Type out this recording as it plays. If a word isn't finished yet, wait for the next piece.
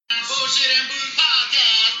Bullshit and Booze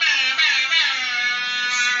Podcast.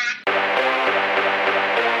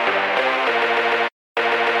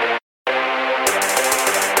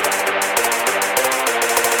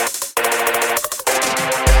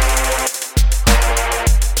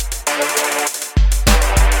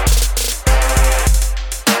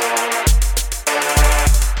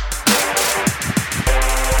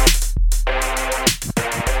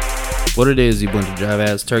 What it is, you bunch of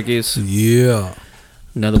jive-ass turkeys. Yeah.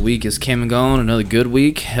 Another week is came and gone. Another good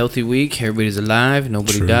week. Healthy week. Everybody's alive.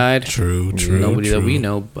 Nobody died. True. Nobody that we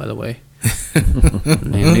know, by the way.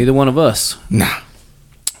 And neither one of us. Nah.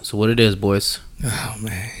 So what it is, boys. Oh,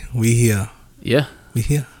 man. We here. Yeah. We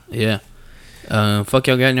here. Yeah. Fuck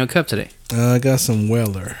y'all got in your cup today. I got some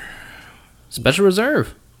Weller. Special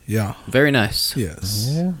Reserve. Yeah. Very nice. Yes.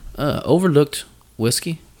 Yeah. Overlooked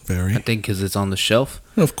whiskey. Very. I think because it's on the shelf.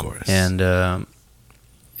 Of course. And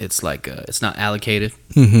it's like it's not allocated.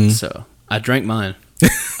 Mm-hmm. So I drank mine.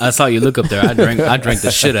 I saw you look up there. I drank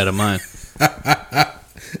the shit out of mine.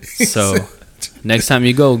 So next time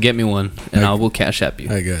you go, get me one, and I will cash app you.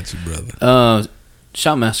 I got you, brother.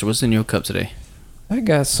 Shopmaster, what's in your cup today? I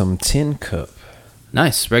got some tin cup.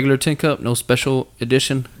 Nice, regular tin cup, no special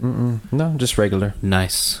edition. No, just regular.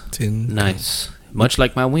 Nice, Tin. nice. Much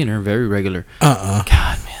like my wiener, very regular. God,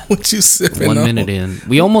 man. What you sipping 1 on? minute in,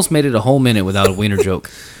 we almost made it a whole minute without a wiener joke.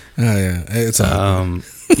 Oh, yeah. It's all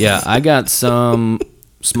Yeah, I got some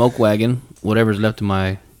Smoke Wagon, whatever's left in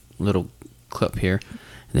my little cup here.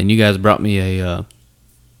 And then you guys brought me a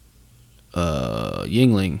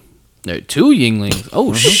Yingling. There are 2 Yinglings.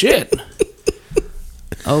 Oh, shit.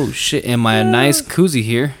 Oh, shit. And my nice koozie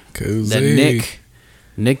here. Koozie. That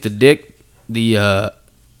Nick the Dick, the,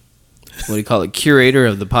 what do you call it, curator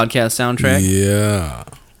of the podcast soundtrack. Yeah.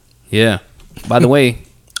 Yeah. By the way,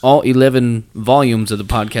 all 11 volumes of the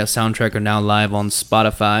podcast soundtrack are now live on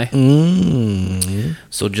Spotify.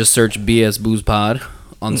 So just search BS Booze Pod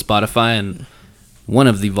on Spotify, and one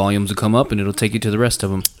of the volumes will come up, and it'll take you to the rest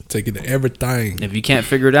of them. Take it to everything. If you can't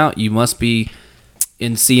figure it out, you must be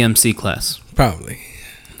in CMC class, Probably.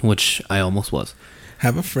 which I almost was.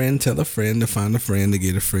 Have a friend tell a friend to find a friend to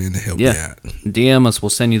get a friend to help you Yeah. out. DM us. We'll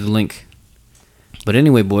send you the link. But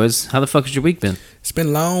anyway, boys, how the fuck has your week been? It's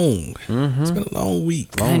been long. It's been a long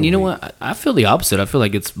week. Man, you know what? I feel the opposite. I feel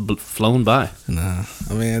like it's flown by. Nah.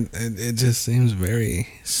 I mean, it just seems very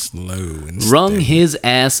slow and Rung steady. his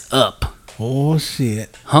ass up. Oh,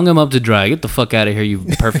 shit. Hung him up to dry. Get the fuck out of here, you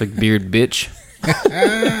perfect beard bitch.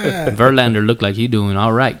 Verlander looked like he doing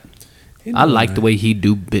all right. I like the way he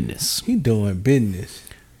do business. He doing business.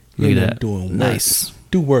 Look He at not that. doing work. Nice.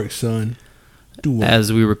 Do work, son. Do work.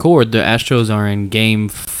 As we record, the Astros are in Game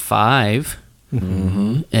 5,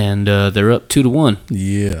 and they're up 2-1.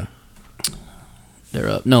 Yeah. They're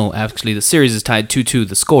up. No, actually, the series is tied 2-2.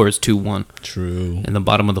 The score is 2-1 True. in the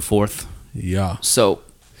bottom of the 4th. Yeah. So,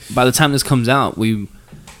 by the time this comes out,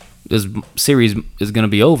 this series is going to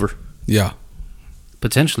be over. Yeah.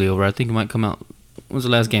 Potentially over. I think it might come out. When was the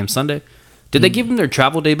last game? Sunday? Did they give them their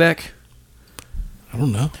travel day back? I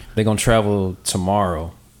don't know. They're going to travel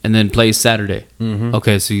tomorrow. And then play Saturday.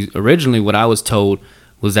 Okay, so originally what I was told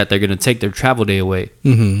was that they're going to take their travel day away.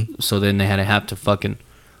 So then they have to fucking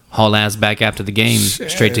haul ass back after the game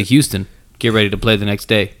straight to Houston. Get ready to play the next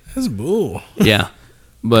day. That's bull. Yeah.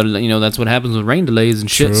 But, that's what happens with rain delays and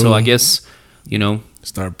shit. True. So I guess,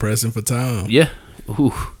 Start pressing for time. yeah.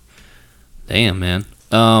 Ooh. Damn, man.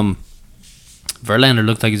 Verlander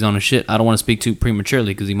looked like he's on a shit. I don't want to speak too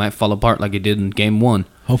prematurely because he might fall apart like he did in Game 1.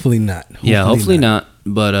 Hopefully not. Hopefully not.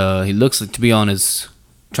 But he looks like to be on his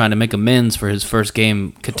trying to make amends for his first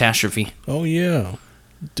game catastrophe. Oh, yeah.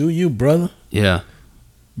 Do you, brother? Yeah.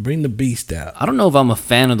 Bring the beast out. I don't know if I'm a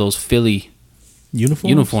fan of those Philly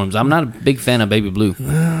Uniforms? I'm not a big fan of baby blue.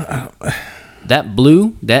 That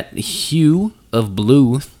blue, that hue of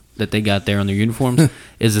blue that they got there on their uniforms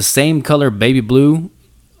is the same color baby blue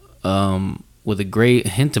with a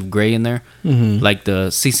hint of gray in there. Like the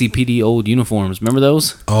CCPD old uniforms. Remember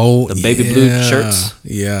those? Oh, The baby blue shirts?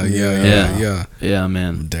 Yeah. Yeah,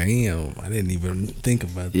 man. Damn. I didn't even think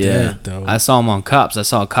about Yeah, that, though. I saw him on Cops. I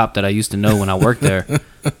saw a cop that I used to know when I worked there.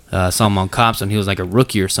 I saw him on Cops, and he was like a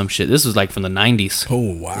rookie or some shit. This was like from the 90s.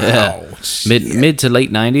 Oh, wow. Yeah. Shit. Mid to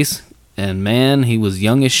late 90s. And man, he was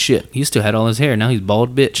young as shit. He still had all his hair. Now he's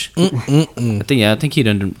bald bitch. I think he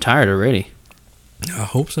done retired already. I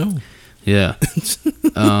hope so. Yeah.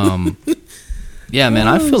 Yeah, man,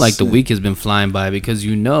 I feel like the week has been flying by because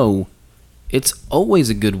it's always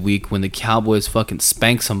a good week when the Cowboys fucking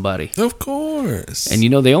spank somebody. Of course. And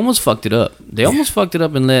they almost fucked it up. They almost fucked it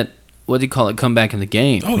up and let, come back in the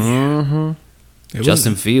game. Oh, yeah.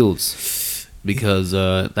 Justin Fields. because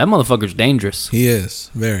that motherfucker's dangerous. He is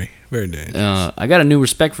very, very dangerous. I got a new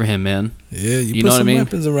respect for him, man. Yeah, you put know what I some mean?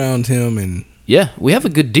 weapons around him, and Yeah, we have a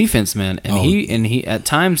good defense, man, and Oh. he at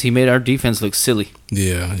times he made our defense look silly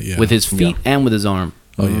yeah, with his feet and with his arm.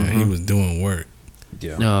 Oh yeah, he was doing work.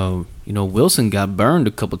 Yeah. You know, Wilson got burned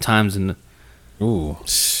a couple times in the. Ooh.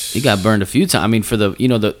 He got burned a few times. I mean, for the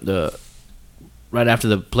the right after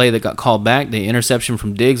the play that got called back, the interception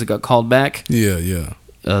from Diggs that got called back. Yeah, yeah.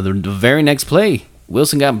 The very next play,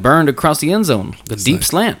 Wilson got burned across the end zone, the deep like-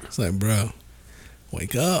 slant. It's like, bro,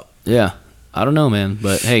 wake up. Yeah, I don't know, man,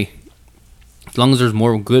 but hey, as long as there's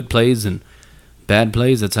more good plays than bad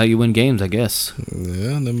plays, that's how you win games, I guess.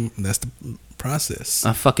 Yeah, that's the process.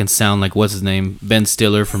 I fucking sound like what's his name, Ben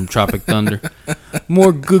Stiller from Tropic Thunder.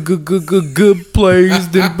 More good plays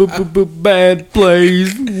than bad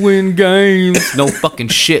plays win games. No fucking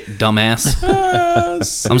shit, dumbass.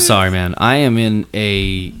 I'm sorry, man. I am in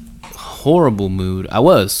a horrible mood. I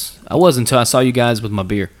was until I saw you guys with my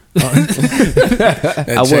beer. That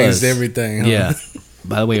I changed was. everything. Huh? Yeah.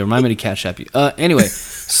 By the way, remind me to cash app you. Anyway,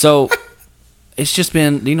 so it's just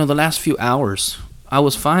been the last few hours. I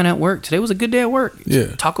was fine at work. Today was a good day at work.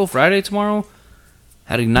 Yeah. Taco Friday tomorrow.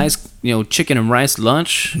 Had a nice, chicken and rice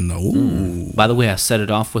lunch. No. By the way, I set it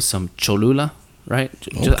off with some Cholula, right?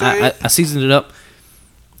 Okay. I seasoned it up,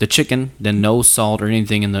 the chicken, then no salt or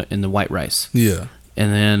anything in the white rice, Yeah.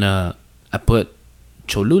 and then I put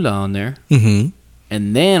Cholula on there, Mm-hmm.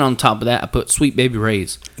 and then on top of that I put Sweet Baby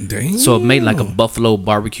Ray's. Damn. So it made like a buffalo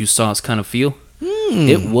barbecue sauce kind of feel.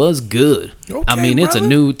 It was good. Okay, I mean, it's a brother.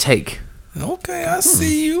 new take. Okay, I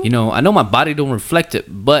see you. I know my body don't reflect it,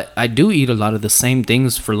 but I do eat a lot of the same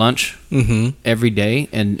things for lunch every day,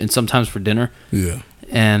 and sometimes for dinner. Yeah.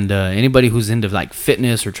 And anybody who's into like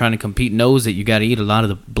fitness or trying to compete knows that you got to eat a lot of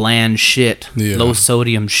the bland shit, Yeah. low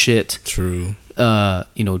sodium shit. True.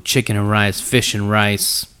 Chicken and rice, fish and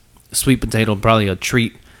rice, sweet potato, probably a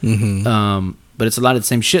treat. But it's a lot of the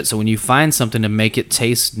same shit. So when you find something to make it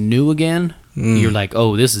taste new again, you're like,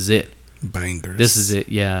 oh, this is it. Bangers. This is it.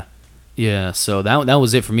 Yeah. Yeah. So that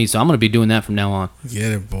was it for me. So I'm going to be doing that from now on.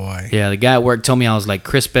 Get it, boy. Yeah. The guy at work told me I was like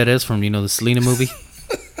Chris Perez from, the Selena movie.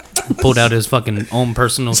 Pulled out his fucking own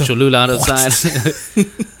personal Cholula out of the side.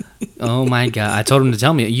 Oh my God. I told him to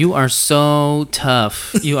tell me, you are so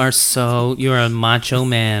tough. You're a macho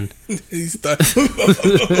man. He started.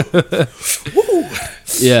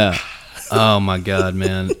 Yeah. Oh my God,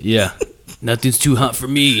 man. Yeah. Nothing's too hot for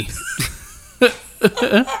me.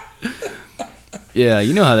 Yeah,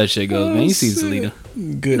 you know how that shit goes, man. You seen Selena.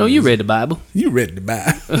 Good. No, you read the Bible. You ready to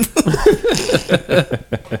buy?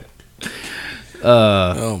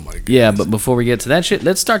 Oh my God. Yeah, but before we get to that shit,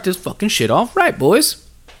 let's start this fucking shit off right, boys.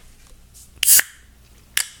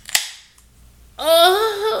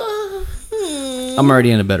 I'm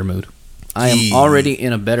already in a better mood. I am already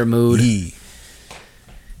in a better mood.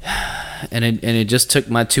 And it just took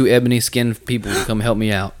my two ebony skinned people to come help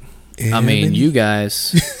me out. I mean, Ebony? you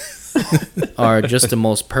guys are just the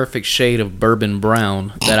most perfect shade of bourbon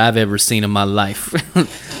brown that I've ever seen in my life.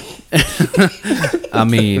 I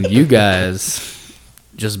mean, you guys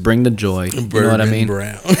just bring the joy. You know what I mean?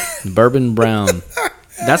 Brown. Bourbon Brown.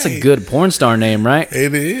 That's a good porn star name, right?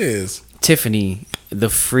 It is. Tiffany, the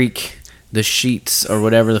freak, the sheets, or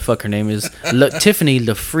whatever the fuck her name is. Look, Tiffany,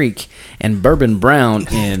 the freak, and Bourbon Brown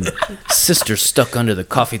and Sister Stuck Under the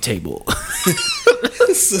Coffee Table.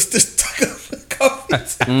 Sister stuck on the coffee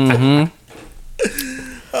table.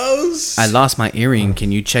 Oh, I lost my earring.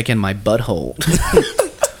 Can you check in my butthole?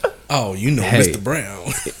 oh, Hey. Mr.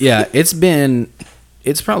 Brown. Yeah,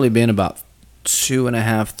 it's probably been about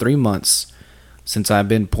 2.5, 3 months since I've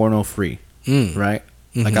been porno free, right?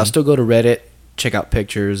 Like I'll still go to Reddit, check out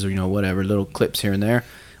pictures or whatever, little clips here and there,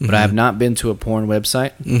 but I have not been to a porn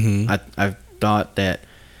website. I thought that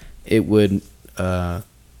it would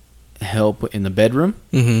help in the bedroom.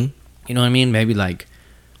 You know what I mean? Maybe like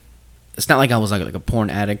it's not like I was like a porn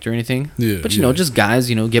addict or anything. Yeah, but you know, just guys,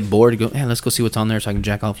 get bored, go, hey, let's go see what's on there so I can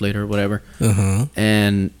jack off later or whatever.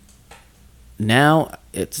 And now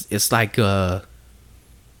it's like I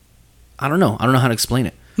don't know how to explain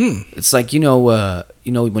it. It's like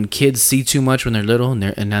when kids see too much when they're little and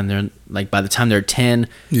then they're like by the time they're 10,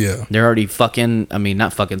 Yeah. they're already fucking. I mean,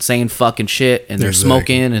 not fucking, saying fucking shit, and they're Exactly.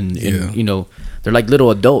 smoking and Yeah. they're like little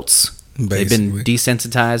adults. They've been Basically.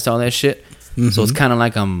 desensitized to all that shit. So it's kind of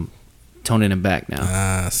like I'm toning it back now.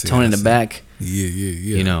 Ah, see, Toning I it see. back.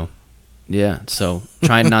 Yeah. Yeah. So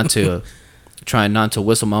trying not to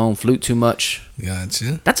whistle my own flute too much.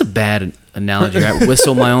 Gotcha. That's a bad analogy, right?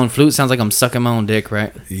 Whistle my own flute sounds like I'm sucking my own dick,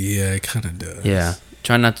 right? Yeah, it kind of does. Yeah.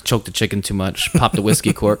 Try not to choke the chicken too much. Pop the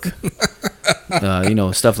whiskey cork.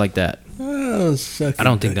 Stuff like that. Oh, I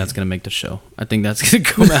don't think that's going to make the show. I think that's going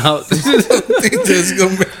to come out. I think that's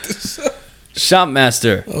gonna make the show.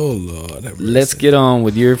 Shopmaster. Oh Lord. Let's get on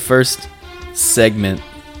with your first segment.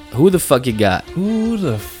 Who the fuck you got? Who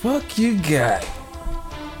the fuck you got?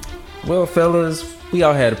 Well, fellas, we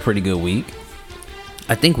all had a pretty good week.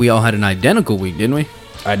 I think we all had an identical week, didn't we?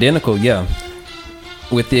 Identical, yeah.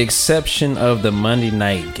 With the exception of the Monday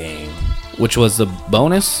night game. Which was the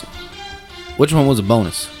bonus? Which one was a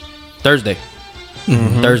bonus? Thursday.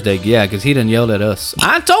 Mm-hmm. Thursday, yeah, because he done yelled at us.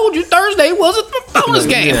 I told you Thursday was a bonus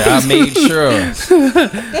game. Yeah, I made sure.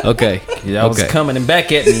 Okay. Yeah, I was coming and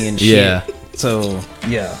back at me and shit. Yeah. So,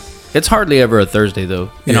 yeah. It's hardly ever a Thursday,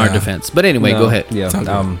 though, in our defense. But anyway, go ahead. Yeah.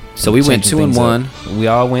 So we went 2-1. We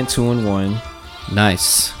all went 2-1.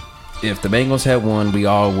 Nice. If the Bengals had won, we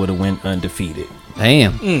all would have went undefeated.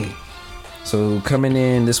 Damn. So coming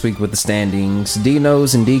in this week with the standings,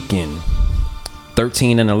 deacnose and Deacon,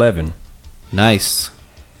 13-11. Nice.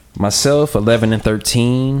 Myself,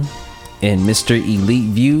 11-13, and Mr. Elite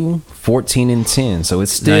View, 14-10. So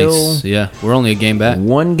it's still nice. Yeah, we're only a game back.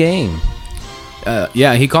 One game.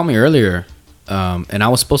 Yeah, he called me earlier, and I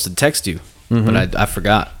was supposed to text you, but I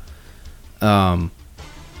forgot. That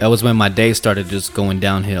was when my day started just going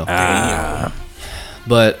downhill.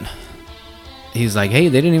 But he's like, hey,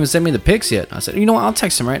 they didn't even send me the picks yet. I said, you know what? I'll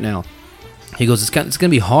text him right now. He goes, it's going to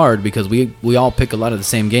be hard because we all pick a lot of the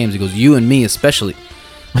same games. He goes, you and me especially.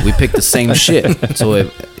 We pick the same shit. So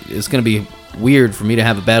it's going to be weird for me to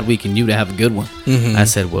have a bad week and you to have a good one. Mm-hmm. I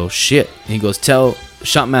said, well, shit. And he goes, tell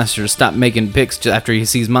Shopmaster to stop making picks just after he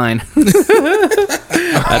sees mine.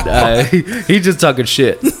 He's just talking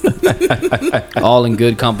shit. All in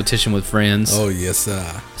good competition with friends. Oh, yes,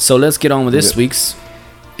 sir. So let's get on with this week's.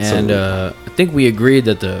 And I think we agreed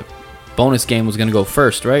that the bonus game was going to go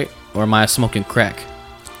first, right? Or am I smoking crack?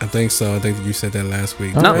 I think so. I think you said that last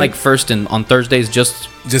week. Not like first on Thursdays, just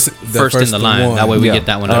first in the line. One. That way we get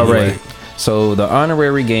that one out of the way. So the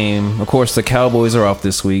honorary game, of course, the Cowboys are off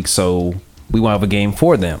this week, so we won't have a game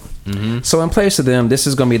for them. Mm-hmm. So in place of them, this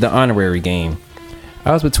is going to be the honorary game.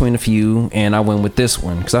 I was between a few, and I went with this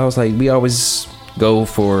one because I was like, we always go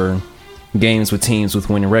for games with teams with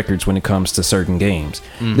winning records when it comes to certain games.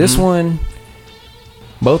 Mm-hmm. This one,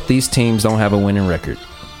 both these teams don't have a winning record.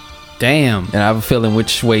 Damn. And I have a feeling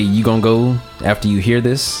which way you gonna go after you hear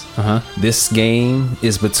this. This game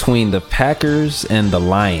is between the Packers and the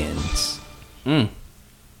Lions. Where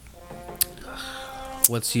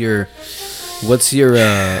do you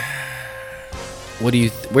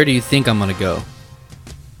think I'm gonna go?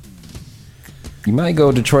 You might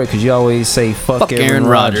go Detroit because you always say fuck Aaron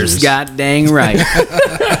Rodgers. God dang right.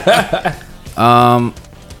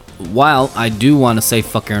 While I do want to say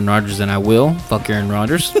fuck Aaron Rodgers, and I will fuck Aaron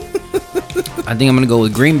Rodgers, I think I'm going to go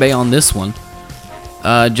with Green Bay on this one.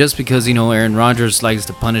 Just because, Aaron Rodgers likes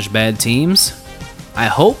to punish bad teams. I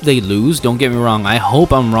hope they lose. Don't get me wrong. I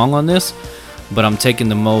hope I'm wrong on this, but I'm taking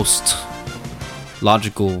the most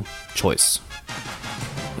logical choice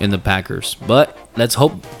in the Packers. But let's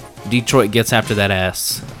hope Detroit gets after that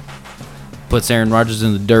ass. Puts Aaron Rodgers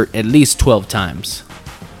in the dirt at least 12 times.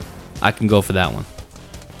 I can go for that one.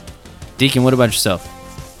 Deacon, what about yourself?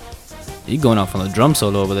 You going off on the drum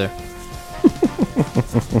solo over there.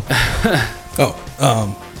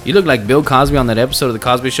 You look like Bill Cosby on that episode of The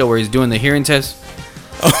Cosby Show where he's doing the hearing test.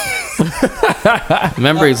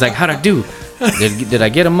 Remember, he's like, how'd I do? Did I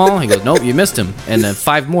get them all? He goes, nope, you missed him. And then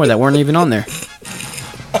 5 more that weren't even on there.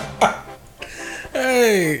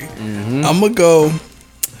 Hey, I'm gonna go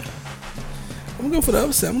for the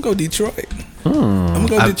upset. I'm gonna go Detroit. I'm gonna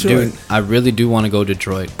go Detroit. Dude, I really do want to go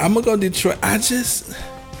Detroit. I'm gonna go Detroit. I just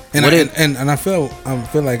and I feel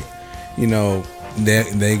like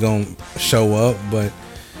they gonna show up, but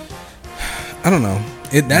I don't know.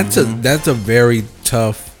 That's a very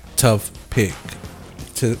tough pick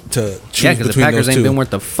to choose. Yeah, because the Packers ain't been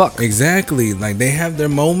worth the fuck. Exactly. Like they have their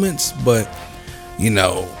moments, but.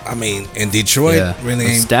 I mean, in Detroit, really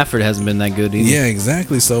ain't. Stafford hasn't been that good either. Yeah,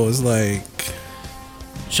 exactly. So it's like.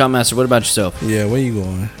 Shotmaster, what about yourself? Yeah, where you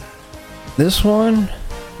going? This one,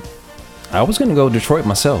 I was going to go Detroit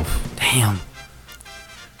myself. Damn.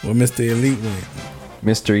 Well, Mr. Elite went.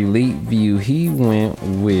 Mr. Elite View, he went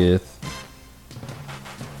with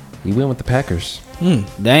the Packers.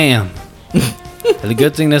 Damn. The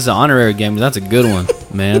good thing that's an honorary game. That's a good one,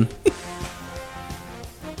 man.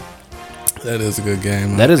 That is a good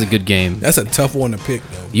game. That is a good game. That's a tough one to pick,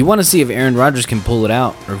 though. You want to see if Aaron Rodgers can pull it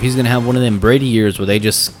out, or if he's going to have one of them Brady years where they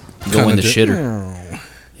just go in the shitter.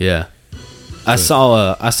 Yeah. I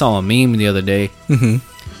saw a meme the other day,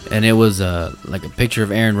 and it was like a picture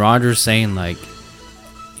of Aaron Rodgers saying like,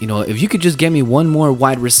 you know, if you could just get me one more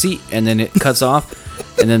wide receipt, and then it cuts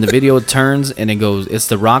off, and then the video turns and it goes, it's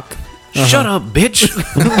The Rock. Shut up, bitch.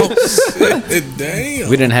 Oh, shit. Damn.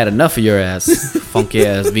 We didn't had enough of your ass, funky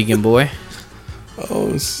ass vegan boy.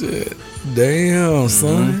 Oh shit. Damn,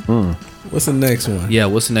 son. What's the next one? Yeah,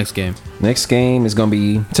 what's the next game? Next game is going to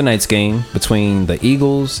be tonight's game between the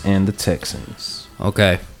Eagles and the Texans.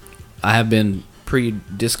 Okay. I have been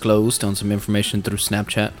pre-disclosed on some information through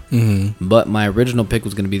Snapchat, but my original pick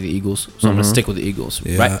was going to be the Eagles, so I'm going to stick with the Eagles.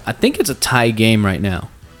 Yeah. Right? I think it's a tie game right now.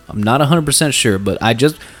 I'm not 100% sure, but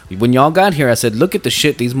when y'all got here, I said, look at the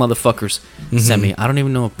shit these motherfuckers sent me. I don't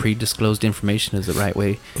even know if pre-disclosed information is the right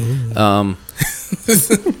way.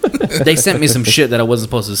 They sent me some shit that I wasn't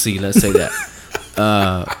supposed to see, let's say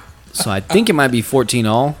that. So I think it might be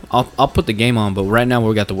 14-all. I'll put the game on, but right now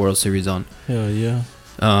we got the World Series on. Hell yeah.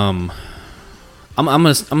 I'm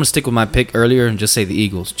gonna stick with my pick earlier and just say the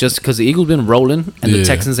Eagles, just because the Eagles been rolling and the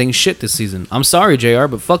Texans ain't shit this season. I'm sorry, JR,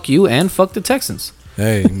 but fuck you and fuck the Texans.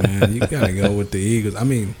 Hey man, you gotta go with the Eagos. I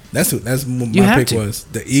mean, that's what my pick was.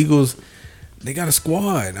 The Eagles, they got a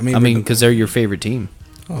squad. I mean, because they're your favorite team.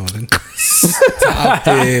 Oh, then stop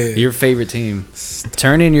it! Your favorite team.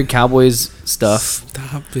 Turn in your Cowboys stuff.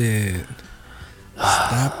 Stop it!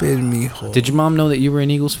 Stop it, mijo. Did your mom know that you were an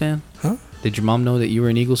Eagles fan? Huh? Did your mom know that you were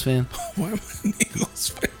an Eagles fan? Why am I an Eagles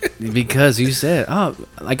fan? Because you said,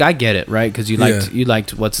 like I get it, right? Because you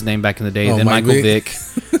liked what's his name back in the day, then Mike Michael Vick.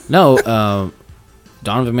 No,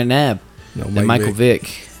 Donovan McNabb. No, then Michael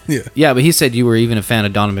Vick. Yeah, but he said you were even a fan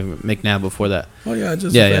of Donovan McNabb before that. Oh yeah, I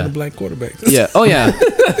just a fan of black quarterbacks. Yeah. Oh yeah.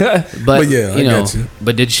 But yeah, you I know. got you.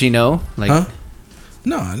 But did she know? Like, huh?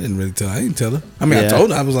 No, I didn't really tell her. I didn't tell her. I mean, I told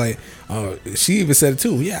her. I was like, she even said it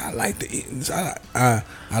too. Yeah, I like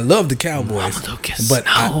I love the Cowboys. Mama Lucas, but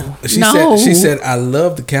no. She said I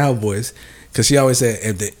love the Cowboys because she always said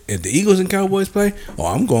if the Eagles and Cowboys play,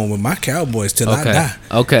 I'm going with my Cowboys till I die.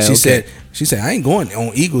 Okay. She said I ain't going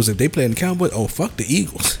on Eagles if they play in the Cowboys. Oh, fuck the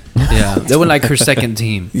Eagles. Yeah, they were like her second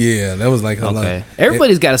team. Yeah, that was like her. Okay,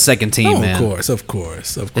 everybody's got a second team, man. Of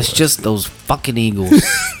course. It's just those fucking Eagles.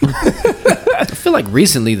 I feel like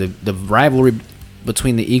recently the rivalry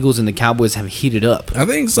between the Eagles and the Cowboys have heated up. I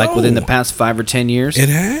think so. Like within the past 5 or 10 years. It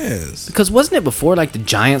has. Because wasn't it before like the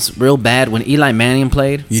Giants real bad when Eli Manning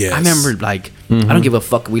played? Yes. I remember like I don't give a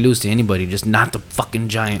fuck if we lose to anybody, just not the fucking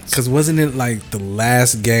Giants. Because wasn't it like the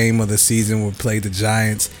last game of the season we played the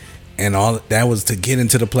Giants and all that was to get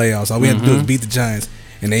into the playoffs. All we had to do was beat the Giants.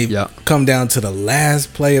 And they come down to the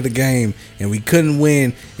last play of the game, and we couldn't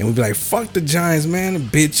win. And we'd be like, fuck the Giants, man. The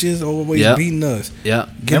bitches always beating us. Yeah.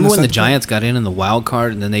 Remember when the Giants got in the wild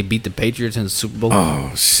card, and then they beat the Patriots in the Super Bowl?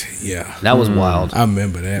 Oh, shit, yeah. That was wild. I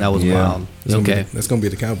remember that. That was wild. Okay. That's going to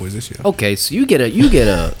be the Cowboys this year. Okay, so you get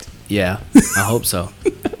a yeah, I hope so.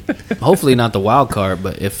 Hopefully not the wild card,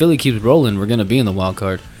 but if Philly keeps rolling, we're going to be in the wild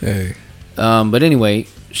card. Hey. But anyway,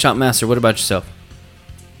 Shotmaster, what about yourself?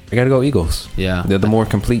 I gotta go Eagles. Yeah, they're the more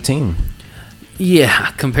complete team.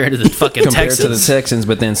 Yeah, compared to the fucking Texans. To the Texans,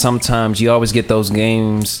 but then sometimes you always get those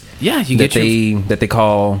games. Yeah, you that they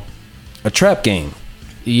call a trap game.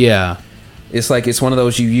 Yeah, it's like it's one of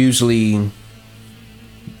those you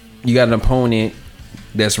got an opponent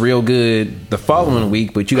that's real good the following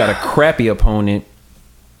week, but you got a crappy opponent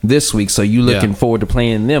this week, so you looking forward to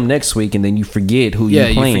playing them next week, and then you forget who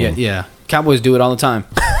you're playing. Yeah, Cowboys do it all the time.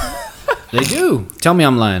 They do. Tell me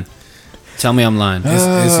I'm lying. It's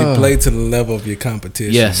you play to the level of your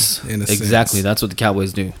competition. Yes, exactly. Sense. That's what the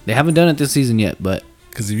Cowboys do. They haven't done it this season yet, but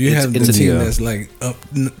because if you have the team that's like up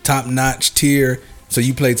top notch tier, so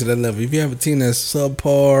you play to that level. If you have a team that's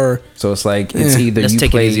subpar, so it's like it's either let's you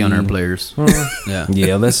take play it easy on our players. We'll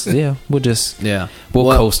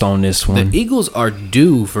coast on this one. The Eagles are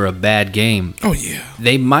due for a bad game. Oh yeah,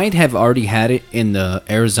 they might have already had it in the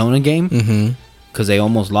Arizona game. Mm-hmm. Because they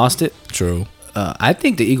almost lost it. True. I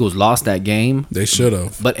think the Eagles lost that game. They should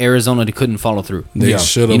have. But Arizona couldn't follow through. They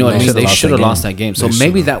should have. You know what I mean? They should have lost that game. So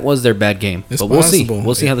maybe that was their bad game. It's but we'll possible. see.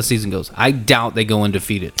 We'll see how the season goes. I doubt they go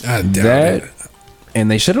undefeated. I doubt it.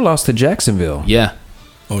 And they should have lost to Jacksonville. Yeah.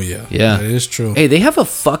 Oh, yeah. Yeah. That is true. Hey, they have a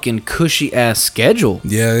fucking cushy ass schedule.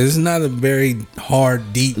 Yeah, it's not a very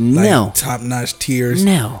hard, deep, top-notch tiers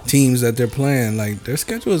teams that they're playing. Like, their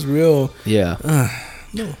schedule is real. Yeah.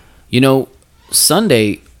 No. You know,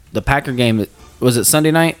 Sunday... The Packer game, was it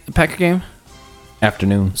Sunday night, the Packer game?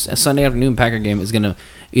 Afternoon. Sunday afternoon Packer game is going to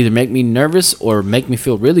either make me nervous or make me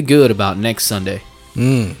feel really good about next Sunday.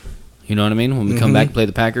 You know what I mean? When we come back to play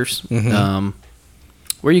the Packers. Where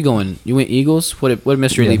are you going? You went Eagles? What did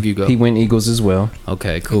Mystery Leave you go? He went Eagles as well.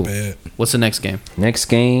 Okay, cool. What's the next game? Next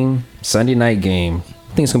game, Sunday night game.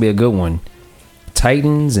 I think it's gonna be a good one.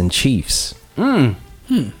 Titans and Chiefs.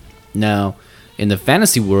 Now, in the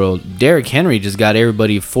fantasy world, Derrick Henry just got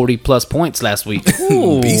everybody 40+ points last week.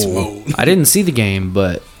 Beast mode. I didn't see the game,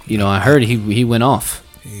 but I heard he went off.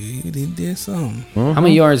 He did something. How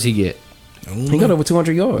many yards he get? He got over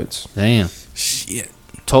 200 yards. Damn. Shit.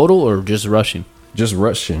 Total or just rushing? Just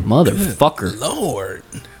rushing. Motherfucker. Lord.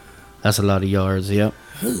 That's a lot of yards. Yep.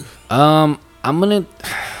 I'm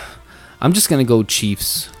just gonna go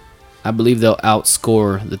Chiefs. I believe they'll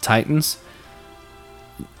outscore the Titans,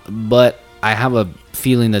 but I have a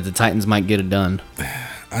feeling that the Titans might get it done.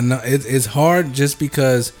 I know it's hard just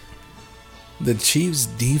because the Chiefs'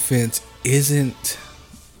 defense isn't.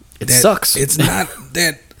 It sucks. It's not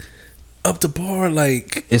that up to par.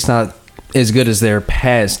 Like, It's not as good as their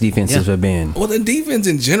past defenses have been. well, the defense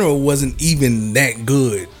in general wasn't even that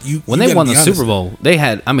good. When they won the Super Bowl, they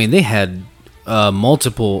had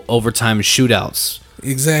multiple overtime shootouts.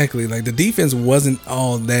 Exactly. Like, the defense wasn't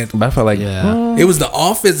all that. But I felt like It was the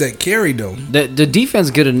offense that carried them. The defense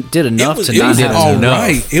did enough to it not was have all enough.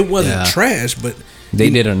 right. It wasn't trash, but they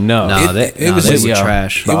did enough. No, it was just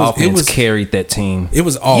trash. The offense it was- carried that team. it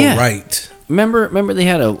was all right. Remember they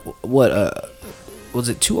had was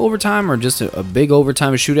it 2 overtime or just a big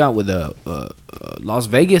overtime shootout with Las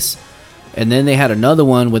Vegas, and then they had another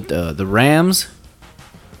one with the Rams.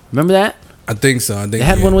 Remember that? I think so. They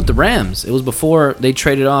had one with the Rams. It was before they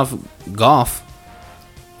traded off Goff,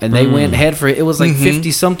 and they went head for it. It was like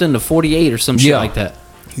 50 something to 48 or some shit like that.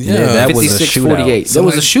 Yeah, that was a 56-48. So That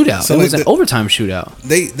was a like- shootout. so It like was an overtime shootout.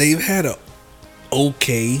 They've had a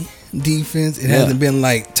okay defense. It hasn't been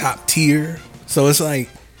like top tier. So it's like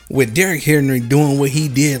with Derrick Henry doing what he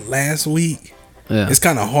did last week, it's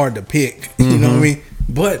kind of hard to pick. You know what I mean?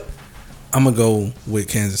 But I'm gonna go with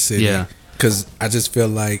Kansas City. Yeah. Because I just feel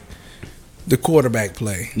like the quarterback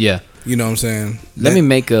play. Yeah. You know what I'm saying? Let me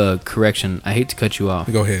make a correction. I hate to cut you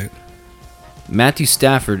off. Go ahead. Matthew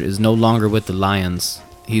Stafford is no longer with the Lions.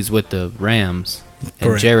 He's with the Rams, and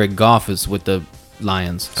Correct. Jared Goff is with the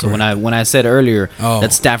Lions. So when I said earlier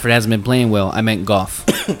that Stafford hasn't been playing well, I meant Goff.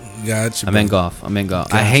 Gotcha. I meant Goff.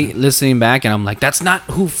 I hate listening back, and I'm like, that's not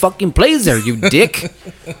who fucking plays there, you dick.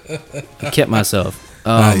 I kept myself.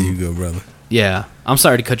 Nah, you good, brother. Yeah, I'm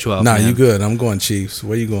sorry to cut you off. Nah, man. you good. I'm going Chiefs.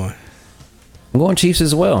 Where you going? I'm going Chiefs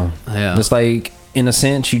as well. Yeah. Just like, in a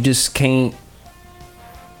sense, you just can't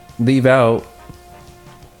leave out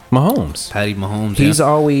Mahomes. Patty Mahomes. He's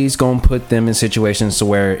always going to put them in situations to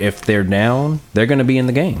where if they're down, they're going to be in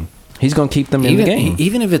the game. He's going to keep them in the game.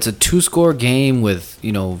 Even if it's a 2-score game with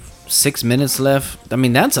 6 minutes left, I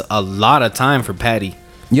mean that's a lot of time for Patty.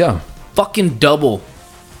 Yeah. Fucking double.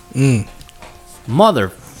 Mother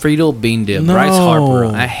Friedel Bean Dip. Bryce Harper.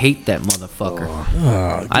 I hate that motherfucker.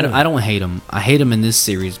 I don't hate him. I hate him in this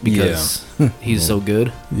series because he's so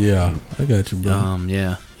good. Yeah, I got you, bro.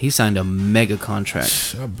 Yeah. He signed a mega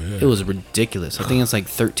contract. I bet. It was ridiculous. I think it's like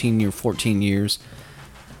 13 or 14 years.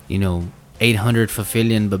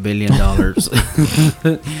 $800 billion.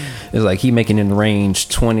 It's like he making in range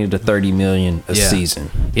 20 to 30 million a season.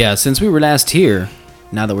 Yeah, since we were last here,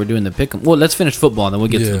 now that we're doing the pick 'em. Well, let's finish football, then we'll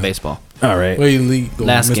get to the baseball. All right. Where you lead?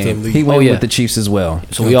 Last Mr. game. Elite. He went yeah. with the Chiefs as well.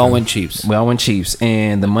 So we all went Chiefs. We all went Chiefs.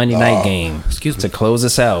 And the Monday night game, excuse me. to close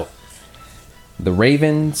us out, the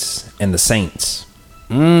Ravens and the Saints.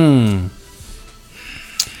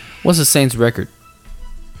 What's the Saints' record?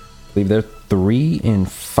 I believe they're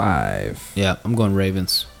 3-5. Yeah, I'm going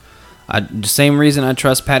Ravens. The same reason I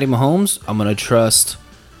trust Patty Mahomes, I'm going to trust...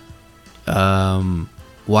 well,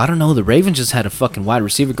 I don't know. The Ravens just had a fucking wide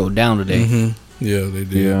receiver go down today. Yeah, they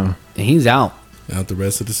did. Yeah. And he's out. Out the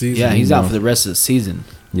rest of the season. Yeah, he's out for the rest of the season.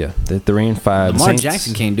 Yeah, they're 3-5. Lamar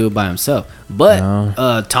Jackson can't do it by himself.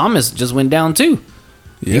 But Thomas just went down too.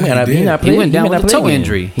 Yeah, He went down with a toe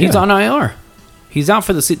injury. He's on IR. He's out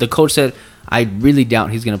for the season. The coach said, I really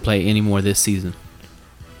doubt he's going to play any more this season.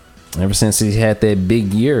 Ever since he had that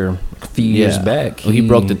big year a few years back. Well, he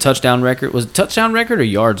broke the touchdown record. Was it touchdown record or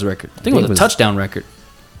yards record? I think it was a touchdown record.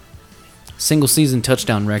 Single season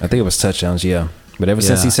touchdown record. I think it was touchdowns, yeah. But ever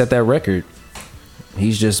since he set that record,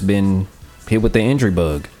 he's just been hit with the injury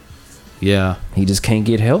bug. Yeah. He just can't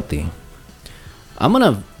get healthy. I'm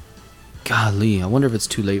going to... Golly, I wonder if it's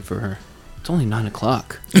too late for her. It's only 9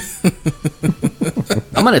 o'clock.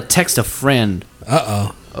 I'm going to text a friend.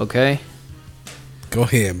 Uh-oh. Okay? Go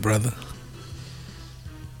ahead, brother.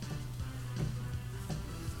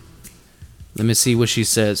 Let me see what she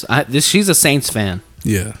says. She's a Saints fan.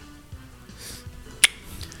 Yeah.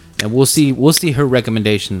 And we'll see her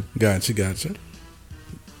recommendation. Gotcha.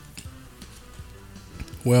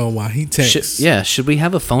 Well, while he texts... Should we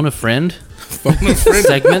have a phone a friend phone a friend.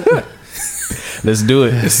 segment? Let's do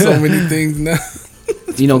it. There's so many things now.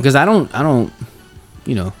 You know, because I don't,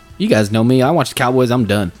 you know, you guys know me. I watch the Cowboys, I'm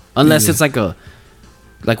done. Unless it's like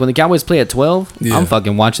when the Cowboys play at 12, I'm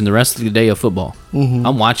fucking watching the rest of the day of football.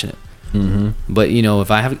 I'm watching it. But you know,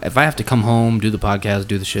 if I have to come home, do the podcast,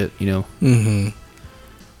 do the shit, you know,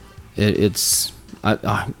 it's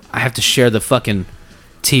I have to share the fucking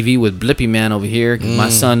TV with Blippy Man over here. 'Cause my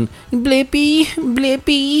son,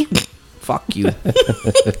 Blippy, fuck you.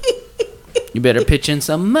 You better pitch in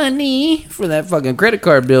some money for that fucking credit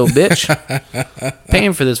card bill, bitch.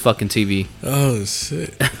 Paying for this fucking TV. Oh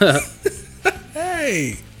shit.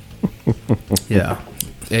 Hey. Yeah.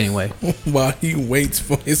 Anyway. While he waits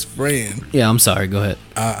for his friend. Yeah, I'm sorry. Go ahead.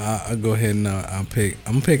 I'll go ahead and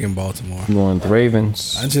I'm picking Baltimore. You going with the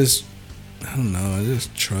Ravens? I don't know. I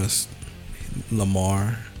just trust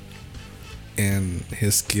Lamar and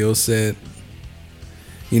his skill set.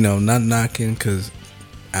 You know, not knocking because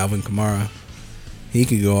Alvin Kamara, he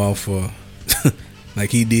could go off for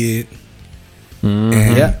like he did.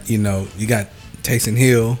 And you know, you got Taysom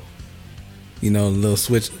Hill. You know, a little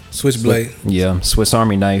switchblade. Yeah, Swiss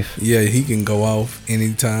Army knife. Yeah, he can go off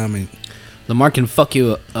anytime. And Lamar can fuck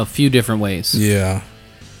you a few different ways. yeah.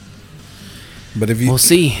 But if you, We'll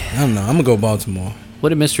see. I don't know. I'm gonna go Baltimore. What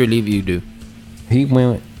did Mr. Levy do? He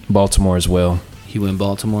went Baltimore as well. He went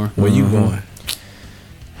Baltimore. Where you going?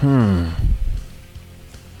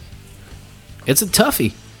 It's a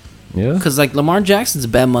toughie. Yeah. Because, like, Lamar Jackson's a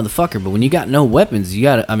bad motherfucker, but when you got no weapons,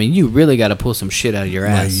 you really got to pull some shit out of your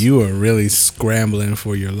ass. Like you are really scrambling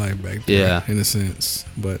for your life back there. Yeah. In a sense,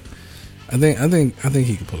 but I think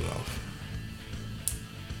he can pull it off.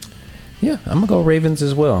 Yeah, I'm gonna go Ravens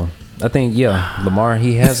as well. I think Lamar,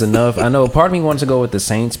 he has enough. I know part of me wants to go with the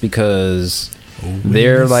Saints because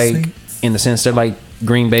they're like Saints. in the sense they're like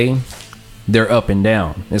Green Bay. They're up and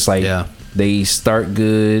down. It's like they start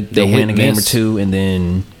good, they They win a hit game or miss. two, and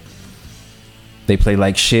then they play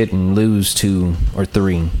like shit and lose 2 or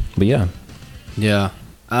 3. But yeah.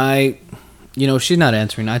 She's not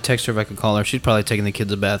answering. I text her if I could call her. She's probably taking the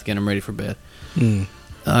kids a bath, getting them ready for bed.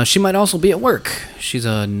 She might also be at work. She's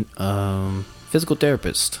a physical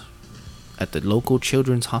therapist at the local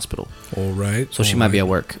children's hospital. All right. So she might be at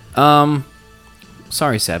work.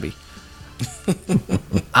 Sorry, Sabby.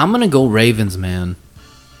 I'm gonna go Ravens, man.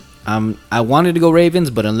 I wanted to go Ravens,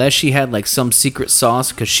 but unless she had like some secret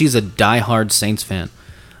sauce, because she's a diehard Saints fan.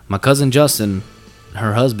 My cousin Justin,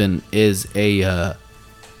 her husband, is a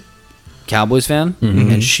Cowboys fan,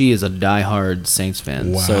 and she is a diehard Saints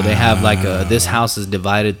fan. So they have like a this house is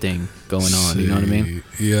divided thing going on. You know what I mean?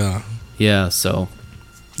 Yeah. Yeah. So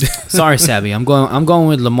sorry, Sabby. I'm going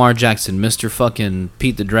with Lamar Jackson, Mr. fucking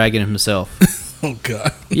Pete the Dragon himself. Oh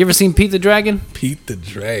God. You ever seen Pete the Dragon? Pete the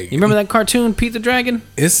Dragon. You remember that cartoon, Pete the Dragon?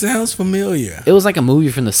 It sounds familiar. It was like a movie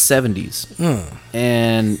from the 70s.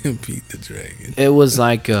 And Pete the Dragon. it was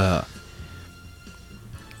like one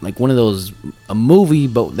of those, a movie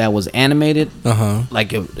but that was animated.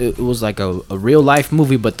 Like it was like a real life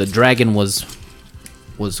movie, but the dragon was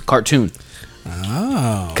cartoon.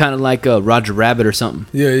 Oh. Kind of like Roger Rabbit or something.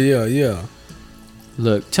 Yeah.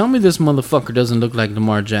 Look, tell me this motherfucker doesn't look like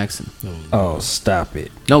Lamar Jackson. Oh, stop it.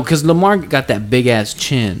 No, because Lamar got that big ass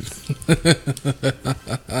chin.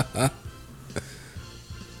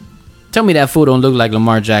 Tell me that fool don't look like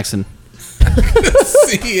Lamar Jackson.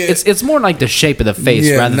 It's more like the shape of the face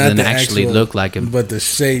rather than actually look like him. But the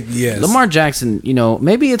shape, yes. Lamar Jackson,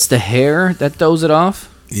 maybe it's the hair that throws it off.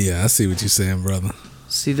 Yeah, I see what you're saying, brother.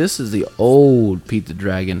 See, this is the old Pete the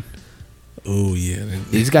Dragon. Oh yeah,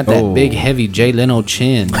 He's got that big, heavy Jay Leno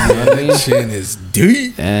chin. You know what I mean? that chin is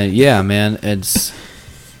deep. And yeah, man, it's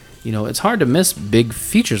it's hard to miss big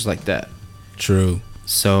features like that. True.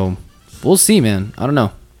 So we'll see, man. I don't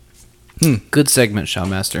know. Good segment,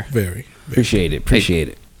 Shotmaster. Very. Appreciate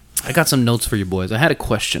it. I got some notes for you boys. I had a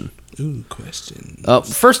question. Ooh, question.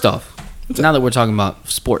 First off, now that we're talking about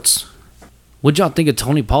sports, what'd y'all think of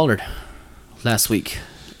Tony Pollard last week?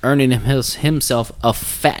 Earning himself a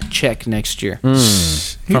fat check next year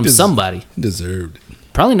from somebody. Deserved it.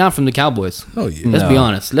 Probably not from the Cowboys. Oh yeah.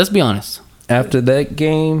 Let's be honest. After that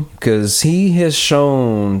game, because he has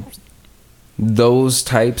shown those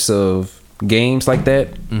types of games like that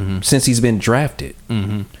since he's been drafted.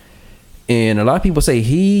 And a lot of people say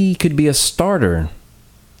he could be a starter.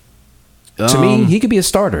 To me, he could be a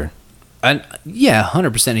starter. Yeah,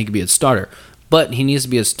 100% he could be a starter. But he needs to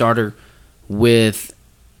be a starter with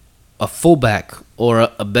a fullback or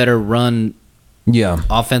a better run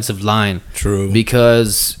offensive line. True.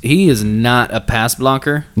 Because he is not a pass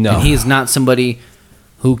blocker. No. And he is not somebody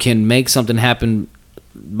who can make something happen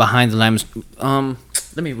behind the line.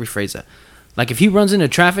 Let me rephrase that. Like if he runs into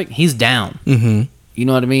traffic, he's down. Mm-hmm. You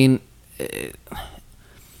know what I mean?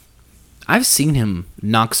 I've seen him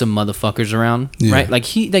knock some motherfuckers around, right? Like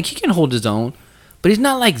he can hold his own, but he's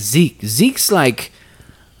not like Zeke. Zeke's like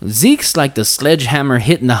the sledgehammer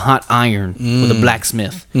hitting the hot iron with a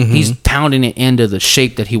blacksmith. Mm-hmm. He's pounding it into the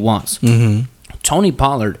shape that he wants. Mm-hmm. Tony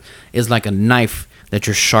Pollard is like a knife that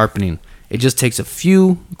you're sharpening. It just takes a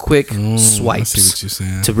few quick swipes I see what you're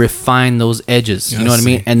saying. to refine those edges. Yeah, You know what I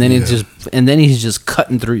mean? see. And then Yeah. he's just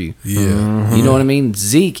cutting through you. Yeah. You know what I mean?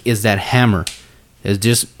 Zeke is that hammer. Is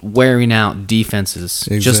just wearing out defenses.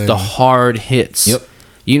 Just the Exactly. hard hits. Yep.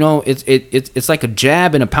 You know, it's like a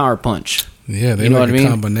jab and a power punch. Yeah, they You know like what I a mean?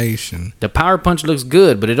 combination. The power punch looks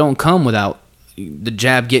good, but it don't come without the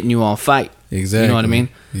jab getting you all fight. Exactly. You know what I mean?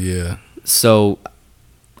 Yeah. So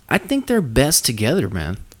I think they're best together,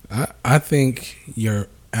 man. I think you're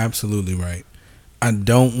absolutely right. I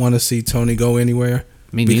don't want to see Tony go anywhere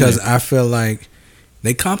Me because neither. I feel like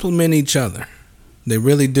they complement each other. They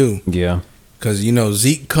really do. Yeah. Because,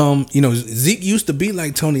 Zeke used to be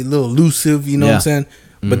like Tony, a little elusive, you know what I'm saying?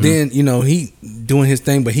 But then, he doing his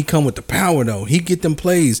thing, but he come with the power, though. He get them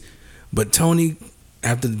plays. But Tony,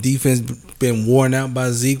 after the defense been worn out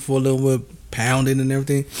by Zeke for a little bit, pounding and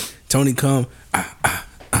everything, Tony come,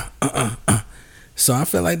 So I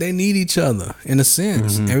feel like they need each other in a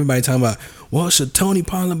sense. Everybody talking about, well, should Tony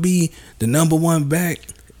Pollard be the number one back?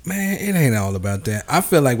 Man, it ain't all about that. I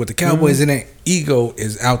feel like with the Cowboys, it ain't ego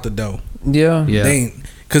is out the door. Yeah. Yeah. They ain't,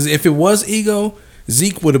 because if it was ego,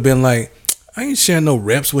 Zeke would have been like, I ain't sharing no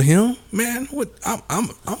reps with him, man. What? I'm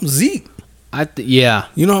Zeke. Yeah.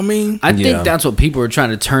 You know what I mean? I Yeah. think that's what people are trying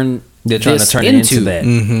to turn. They're trying to this turn it into that.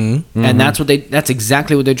 Mm-hmm. And that's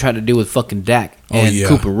exactly what they try to do with fucking Dak and yeah.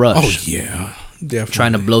 Cooper Rush. Oh yeah, definitely.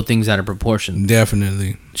 Trying to blow things out of proportion.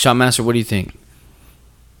 Definitely. Shotmaster, what do you think?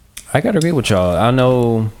 I gotta agree with y'all. I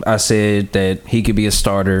know I said that he could be a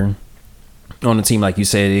starter on a team, like you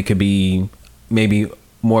said. It could be maybe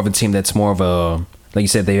more of a team that's more of a, like you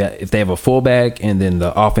said, if they have a fullback and then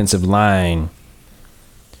the offensive line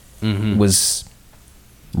was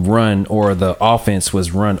run, or the offense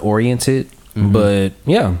was run oriented. But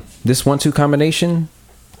yeah, this 1-2 combination,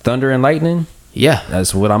 thunder and lightning, Yeah.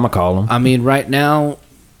 that's what I'm gonna call them. I mean, right now,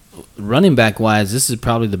 running back wise, this is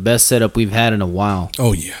probably the best setup we've had in a while.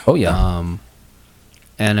 Oh yeah. Oh yeah.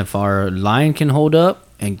 And if our line can hold up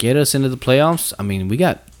and get us into the playoffs, I mean, we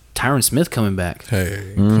got Tyron Smith coming back.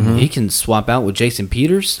 Hey, He can swap out with Jason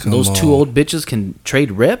Peters. Come Those two on. old bitches can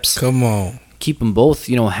trade reps. come on. Keep them both,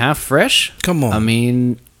 half fresh. Come on. I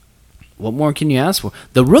mean, what more can you ask for?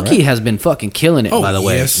 The rookie has been fucking killing it, Oh, by the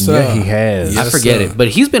way. yes, sir. Yeah, he has. I Yes, forget sir. it, but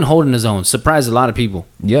he's been holding his own. Surprised a lot of people.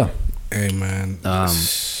 Yeah. Hey man.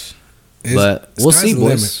 But we'll sky's see, the boys.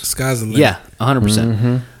 limit. Sky's the limit. Yeah,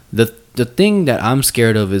 100%. The thing that I'm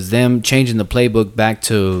scared of is them changing the playbook back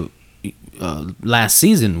to last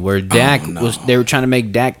season, where Dak they were trying to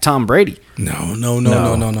make Dak Tom Brady. No.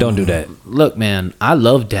 Don't do that. Look, man, I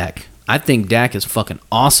love Dak. I think Dak is fucking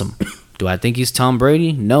awesome. Do I think he's Tom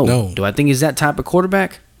Brady? No. Do I think he's that type of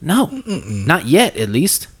quarterback? No. Not yet, at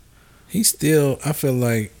least. He's still. I feel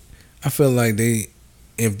like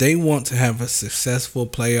if they want to have a successful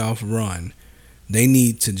playoff run, they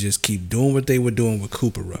need to just keep doing what they were doing with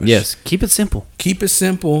Cooper Rush. Yes, keep it simple. Keep it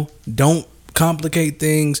simple. Don't complicate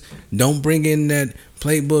things. Don't bring in that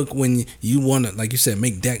playbook when you want to, like you said,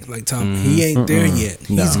 make Dak like Tom. He ain't there yet.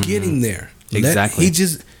 He's getting there. Exactly.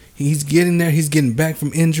 He's getting there. He's getting back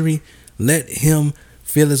from injury. Let him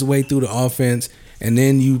feel his way through the offense, and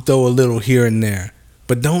then you throw a little here and there.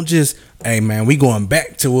 But don't just, hey man, we going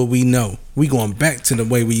back to what we know. We going back to the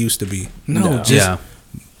way we used to be. No. Just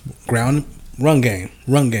run game,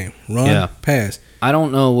 pass. I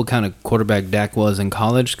don't know what kind of quarterback Dak was in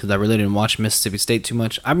college, because I really didn't watch Mississippi State too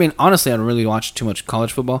much. I mean, honestly, I don't really watch too much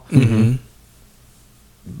college football.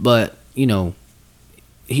 But,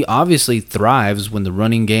 he obviously thrives when the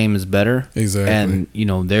running game is better. Exactly.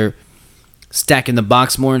 And, they're stacking the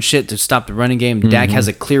box more and shit to stop the running game. Dak has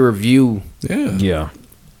a clearer view Yeah.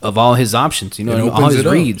 of all his options, It all opens his it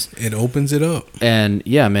up. reads. It opens it up. And,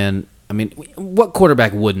 yeah, man, I mean, what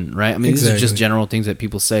quarterback wouldn't, right? I mean, these are just Exactly. general things that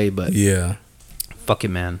people say, but Yeah. fuck it,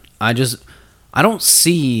 man. I don't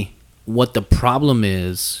see what the problem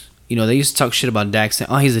is. They used to talk shit about Dak, saying,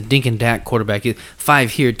 oh, he's a dinking Dak quarterback.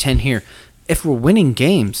 5 here, 10 here. If we're winning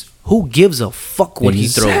games, who gives a fuck what he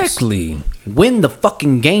throws? Exactly. Win the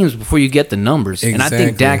fucking games before you get the numbers. And I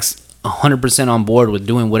think Exactly. Dak's 100% on board with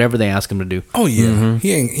doing whatever they ask him to do. Oh yeah.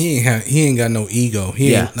 He ain't got no ego.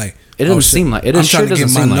 He Yeah. ain't like, It doesn't oh, shit, seem like it. I'm Sure trying to get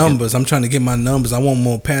doesn't my seem like it. numbers. I'm trying to get my numbers. I want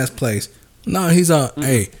more pass plays. No, he's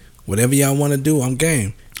hey, whatever y'all want to do, I'm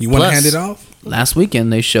game. You want to Plus, hand it off? Last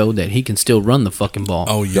weekend they showed that he can still run the fucking ball.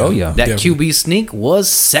 Oh yeah. That Definitely. QB sneak was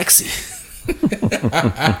sexy.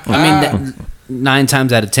 I mean, 9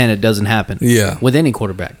 times out of 10 it doesn't happen. Yeah. With any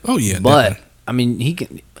quarterback. Oh, yeah, But definitely. I mean, he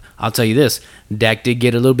can. I'll tell you this: Dak did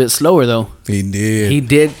get a little bit slower though. He did. He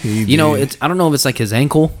did. He You know, did. it's I don't know if it's like his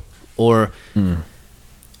ankle or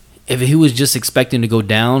if he was just expecting to go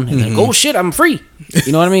down and then, oh shit, I'm free.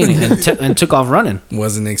 You know what I mean? And took off running.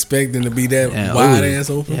 Wasn't expecting to be that Yeah, wide ooh. ass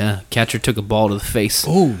open. Yeah, catcher took a ball to the face.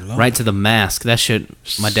 Oh, Lord. Right to the mask. That shit.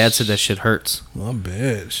 My dad said that shit hurts. I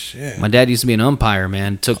bet. Shit. My dad used to be an umpire,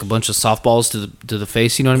 man. Took a bunch of softballs to the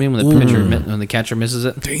face. You know what I mean? When the catcher misses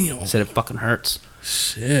it. Damn. He said it fucking hurts.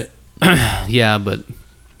 Shit. Yeah, but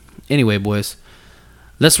anyway, boys,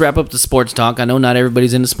 let's wrap up the sports talk. I know not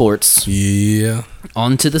everybody's into sports. Yeah.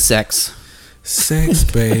 On to the sex. Sex,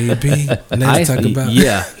 baby. Let's talk about.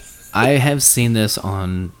 Yeah, I have seen this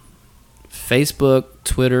on Facebook,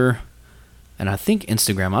 Twitter, and I think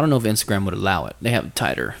Instagram. I don't know if Instagram would allow it. They have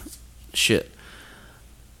tighter shit.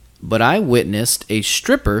 But I witnessed a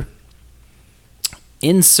stripper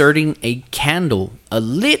inserting a candle, a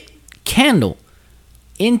lit candle,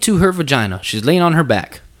 into her vagina. She's laying on her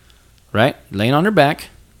back, right? Laying on her back,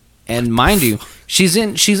 and mind you, she's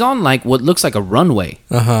on like what looks like a runway.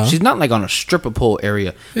 Uh-huh. She's not like on a stripper pole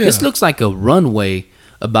area. Yeah. This looks like a runway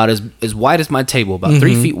about as wide as my table, about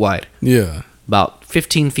 3 feet wide, Yeah. about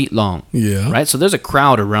 15 feet long. Yeah. Right. So there's a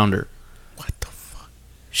crowd around her. What the fuck?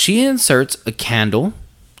 She inserts a candle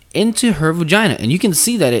into her vagina, and you can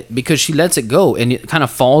see that it because she lets it go and it kind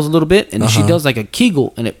of falls a little bit, and she does like a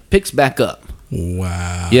Kegel and it picks back up.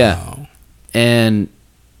 Wow. Yeah. And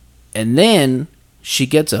then she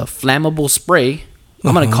gets a flammable spray.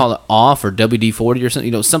 I'm gonna call it off or WD-40 or something,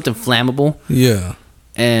 you know, something flammable, Yeah.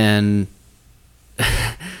 and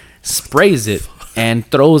sprays it and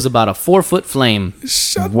throws about a 4-foot flame.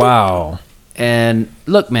 Wow. And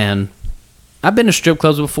look, man, I've been to strip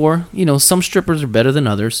clubs before. You know, some strippers are better than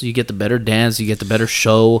others. You get the better dance, you get the better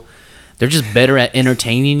show. They're just better at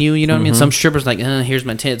entertaining you. You know what I mean? Some strippers like, here's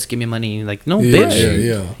my tits, give me money. You're like, no, bitch,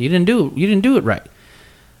 Yeah. you didn't do it right.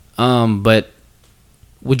 But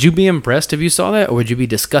would you be impressed if you saw that, or would you be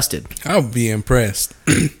disgusted? I would be impressed.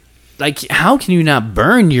 Like, how can you not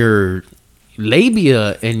burn your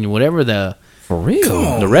labia and whatever For real. Come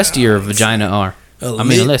on. the rest of your vagina are? A I mean,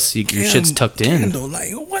 lit unless your shit's tucked in. candle,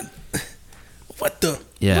 like what the?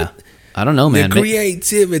 Yeah, what? I don't know, The man.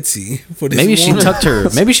 creativity for this. Maybe she woman.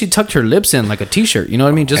 maybe she tucked her lips in like a t-shirt. You know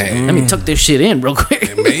what I mean? Just let me tuck this shit in real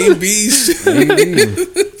quick. Maybe.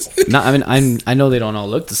 No, I mean I know they don't all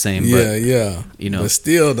look the same, but yeah. you know. But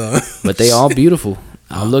still, though. but they all beautiful.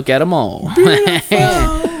 I'll look at them all.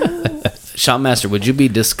 Shopmaster, would you be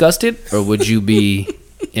disgusted or would you be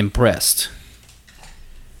impressed?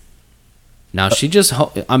 Now she just,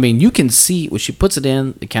 I mean, you can see when she puts it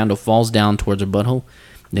in, the candle falls down towards her butthole.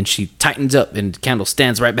 Then she tightens up and the candle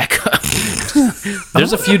stands right back up.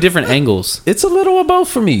 There's a few different angles. It's a little of both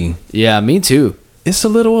for me. Yeah, me too. It's a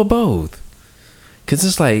little of both. Because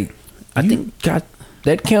it's like, I think got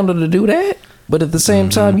that candle to do that, but at the same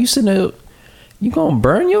time, you sitting there, you gonna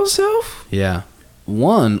burn yourself? Yeah.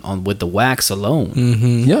 One on with the wax alone.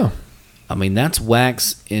 Yeah. I mean, that's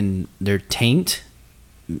wax in their taint,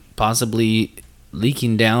 possibly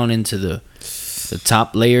leaking down into the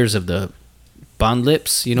top layers of the bond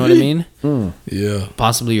lips. You know what I mean? Yeah.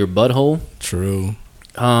 Possibly your butthole. True.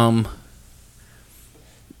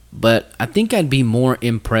 But I think I'd be more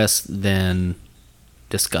impressed than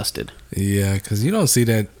disgusted. Yeah, because you don't see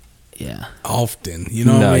that Yeah. often. You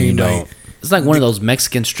know what No, I mean? you don't. Like, It's like one of those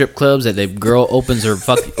Mexican strip clubs that the girl opens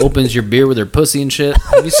your beer with her pussy and shit.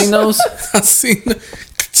 Have you seen those? I seen.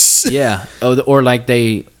 Yeah. Or like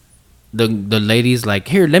the ladies like,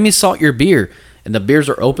 here, let me salt your beer, and the beers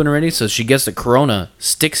are open already, so she gets the Corona,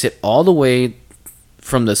 sticks it all the way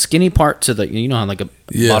from the skinny part to the, you know how like a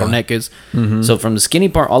bottleneck is, so from the skinny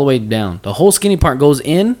part all the way down, the whole skinny part goes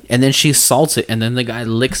in, and then she salts it, and then the guy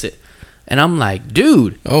licks it, and I'm like,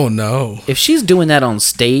 dude, Oh no! if she's doing that on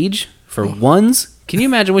stage for ones, can you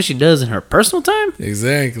imagine what she does in her personal time?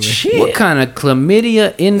 Exactly. What kind of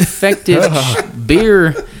chlamydia infected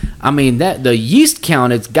beer? I mean, that the yeast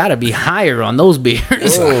count has got to be higher on those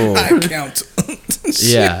beers. I count.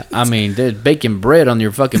 Yeah, I mean, there's baking bread on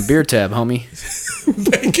your fucking beer tab, homie.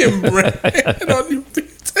 Bacon bread on your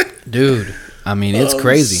pizza. Dude, I mean, it's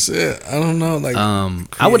crazy. Shit, I don't know. Like,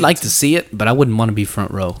 I would like to see it, but I wouldn't want to be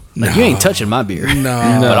front row. Like, you ain't touching my beer.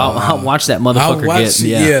 No. But I'll watch that I'll motherfucker watch.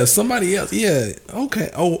 get. Yeah, somebody else. Yeah.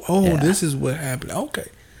 Okay. Oh, Yeah. this is what happened. Okay.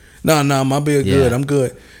 No, my beer good. Yeah. I'm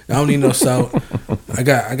good. I don't need no salt. I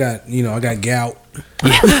got gout. I got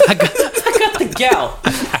the gout.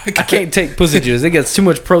 I can't take pussy juice. It gets too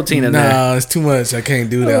much protein in there. No, it's too much. I can't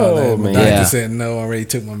do that. All that. My man. doctor Yeah. said no. I already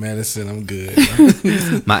took my medicine. I'm good.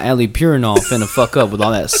 My allopurinol finna fuck up with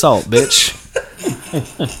all that salt, bitch.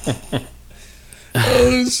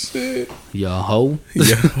 Oh shit! You hoe.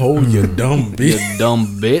 You dumb bitch. You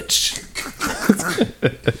dumb bitch.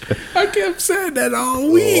 I kept saying that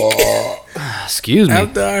all week. Excuse me.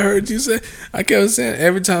 After I heard you say, I kept saying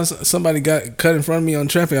every time somebody got cut in front of me on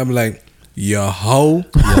traffic, I'd be like, "You hoe,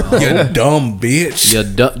 you dumb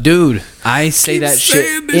bitch." Dude, I say Keep that saying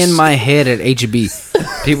shit this in my head at HEB.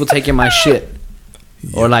 People taking my shit.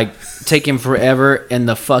 Or like taking forever in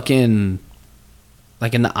the fucking,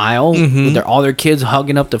 like in the aisle with all their kids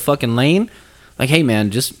hugging up the fucking lane. Like, hey man,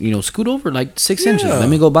 just, scoot over like 6 inches. Let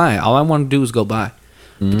me go by. All I want to do is go by.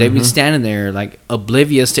 But they be standing there like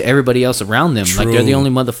oblivious to everybody else around them. Like they're the only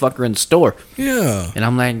motherfucker in the store. Yeah. And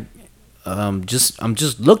I'm like, I'm just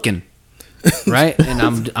looking. Right?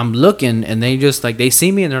 And I'm looking, and they just like, they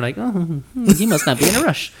see me and they're like, oh, he must not be in a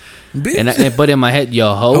rush. Bitch. But in my head,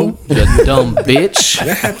 yo ho, you dumb bitch.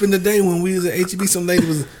 That happened today when we was at HEB. Some lady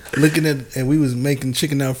was looking at, and we was making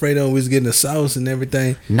chicken Alfredo. And we was getting the sauce and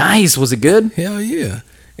everything. Nice. Was it good? Hell yeah.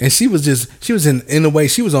 And she was in the way.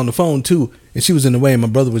 She was on the phone too, and she was in the way. And my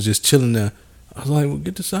brother was just chilling there. I was like, well,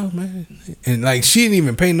 get the sauce, man. And like, she didn't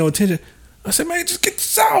even pay no attention. I said, man, just get the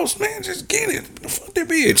sauce, man. Just get it. Fuck that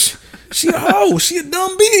bitch. She a hoe. She a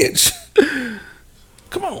dumb bitch.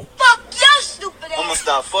 Come on. Fuck your stupid ass. I'm gonna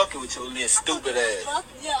stop fucking with your little stupid ass. Fuck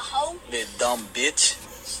your hoe. Little dumb bitch.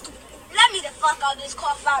 Let me the fuck out this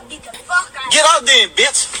car before I beat the fuck out. Get out there,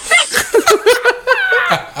 bitch.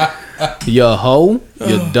 You hoe,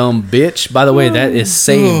 you dumb bitch. By the way, that is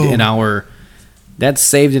saved in our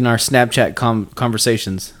Snapchat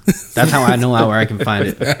conversations. That's how I know where I can find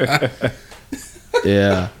it.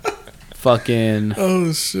 Yeah. Fucking.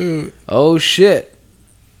 Oh shoot. Oh shit.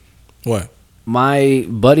 What? My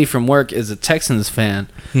buddy from work is a Texans fan.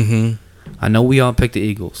 Mm-hmm. I know we all picked the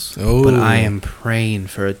Eagles, Oh. but I am praying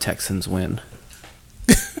for a Texans win.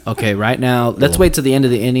 Okay, right now, let's wait till the end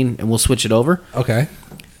of the inning and we'll switch it over. Okay.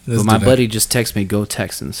 But my buddy just texted me, "Go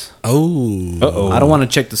Texans." Oh. Uh-oh. I don't want to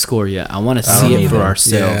check the score yet. I want to see it for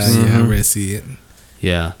ourselves. Yeah, I already see it.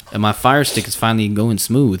 Yeah, and my Fire Stick is finally going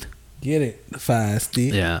smooth. Get it. The Fire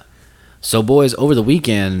Stick. Yeah. So, boys, over the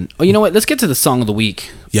weekend... Oh, you know what? Let's get to the song of the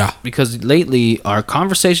week. Yeah. Because lately, our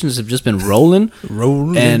conversations have just been rolling.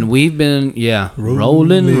 Rolling. And we've been,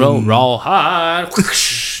 rolling, roll high. Load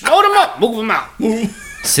them up. Move them out.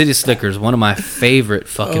 City Slickers, one of my favorite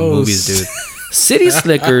fucking movies, dude. City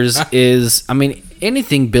Slickers is... I mean,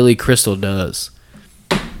 anything Billy Crystal does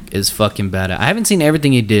is fucking badass. I haven't seen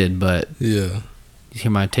everything he did, but... Yeah. You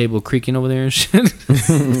hear my table creaking over there and shit?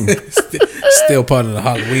 Still part of the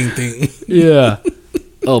Halloween thing. Yeah.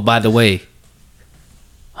 Oh, by the way,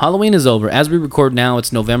 Halloween is over. As we record now,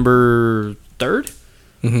 it's November 3rd.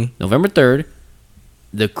 Mm-hmm. November 3rd.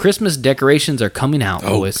 The Christmas decorations are coming out,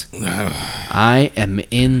 boys. I am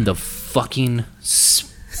in the fucking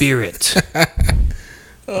spirit.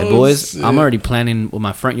 Hey, boys, shit. I'm already planning what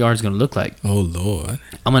my front yard is going to look like. Oh, Lord.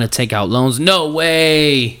 I'm going to take out loans. No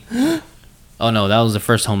way. Oh, no, that was the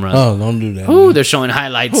first home run. Oh, don't do that. Ooh, man. they're showing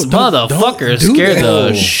highlights. Oh, don't Motherfucker do scared that. the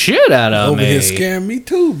Oh. shit out of Over me. here scaring me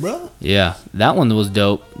too, bro. Yeah, that one was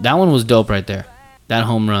dope. That one was dope right there. That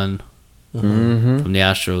home run from the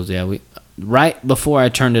Astros. Yeah, we right before I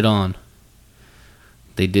turned it on,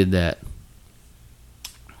 they did that.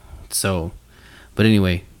 So, but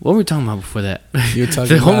anyway, what were we talking about before that? You're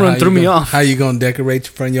talking the home about run how threw you me gonna- off. How you gonna decorate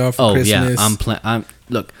your front yard for Christmas? Yeah, I'm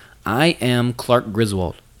look, I am Clark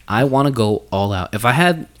Griswold. I want to go all out. If I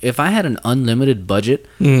had an unlimited budget,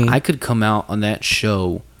 I could come out on that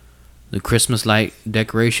show, the Christmas light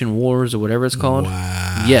decoration wars or whatever it's called.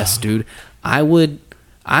 Wow. Yes, dude. I would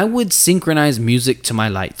synchronize music to my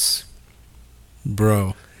lights.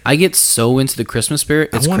 Bro. I get so into the Christmas spirit.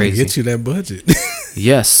 It's I want to crazy. get you that budget.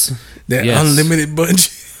 Yes. That Yes. unlimited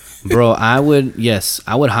budget. Bro, I would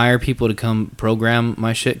hire people to come program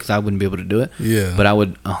my shit because I wouldn't be able to do it. Yeah. But I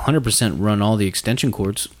would 100% run all the extension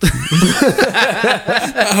cords.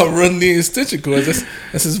 I'll run the extension cords.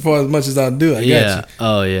 That's as far as much as I'll do. I got you.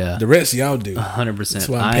 Oh, yeah. The rest y'all do. 100%. That's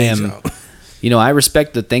why I'm paying y'all. I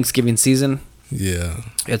respect the Thanksgiving season. Yeah.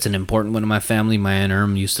 It's an important one in my family. My Aunt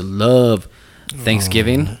Erm used to love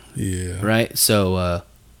Thanksgiving. Yeah. Right? So,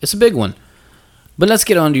 it's a big one. But let's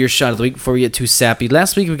get on to your shot of the week before we get too sappy.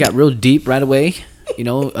 Last week we got real deep right away.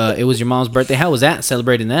 It was your mom's birthday. How was that?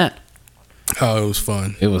 Celebrating that? Oh, it was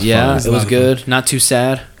fun. It was Yeah, fun. it was good. Not too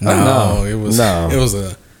sad. No, it was. No. It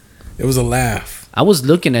was a laugh. I was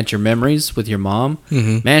looking at your memories with your mom.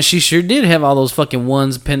 Man, she sure did have all those fucking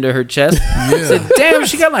ones pinned to her chest. I said, damn,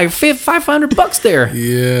 she got like $500 there.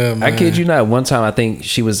 Yeah, man. I kid you not. One time, I think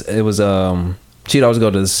she'd always go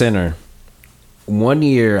to the center. One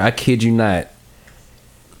year, I kid you not,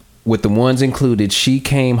 with the ones included, she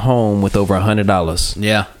came home with over $100.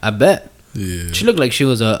 Yeah, I bet. Yeah. She looked like she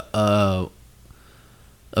was a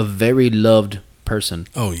very loved person.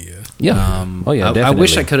 Oh yeah. Yeah. Definitely. I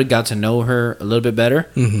wish I could have got to know her a little bit better.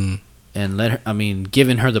 And let her. I mean,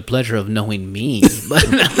 given her the pleasure of knowing me. But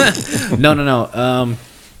no.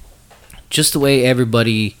 Just the way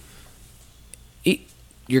everybody,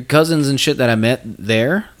 your cousins and shit that I met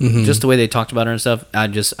there, just the way they talked about her and stuff. I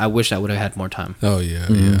wish I would have had more time. Oh yeah,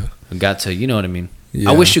 yeah. Got to, you know what I mean. Yeah.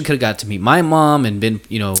 I wish you could have got to meet my mom and been,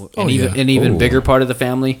 an even bigger part of the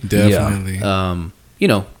family. Definitely.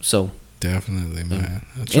 So. Definitely, man.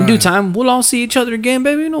 In due time, we'll all see each other again,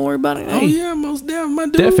 baby. Don't worry about it. Oh Hey. yeah, most definitely, my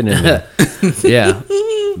dude. Definitely. Yeah.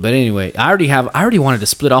 But anyway, I already wanted to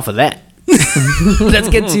split off of that. Let's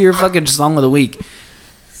get to your fucking song of the week.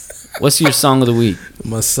 What's your song of the week?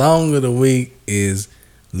 My song of the week is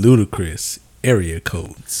Ludacris, Area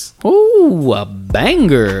Codes. Ooh, a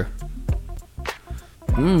banger.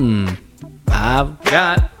 I've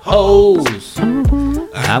got hoes.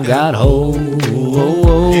 I've got hoes.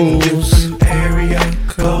 Area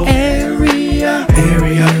Codes. Area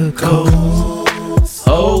codes.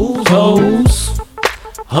 Hoes.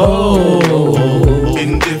 Hoes.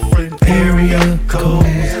 In different area codes.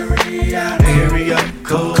 Area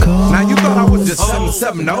codes. Now you thought I was just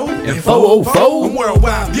 770 And 404. I'm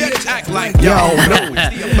worldwide, bitch. Act like y'all know.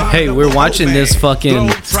 Hey, we're watching this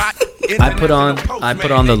fucking. I put on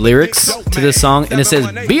the lyrics to this song and it says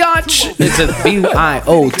biatch. It says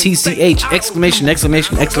BIOTCH exclamation.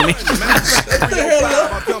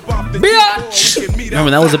 Biatch.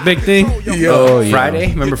 Remember that was a big thing. Friday.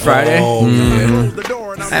 Remember Friday?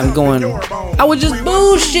 I'm going. I was just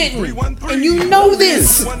bullshitting, and you know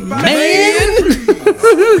this, man.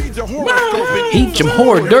 Eat some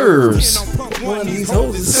hors d'oeuvres.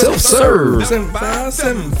 Self-serve.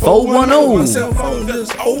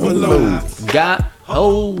 410. Got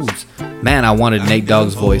hoes. Man, I wanted Nate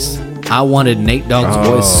Dogg's voice. So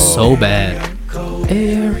bad.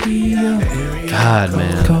 God,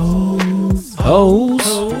 man.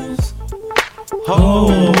 Hoes.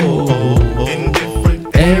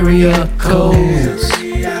 Area codes.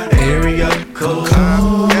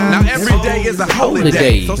 Now every day is a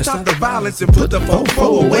holiday. So stop the violence and put the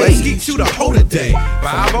fofo away. Skeet shoot a holiday.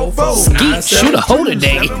 504. Skeet shoot a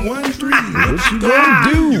holiday. 713. What you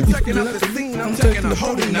gonna do? Checking out the scene. I'm taking a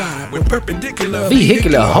holy nine with perpendicular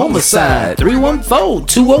Vehicular homicide.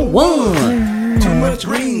 314-201. Too much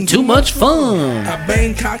green. Too much fun. I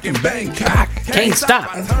Bangkok and Bangkok. Can't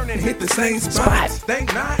stop. I turn and hit the same spot.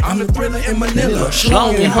 Thank not. I'm the thriller in Manila.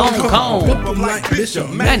 Schlong in Hong Kong. Whip 'em like Bishop.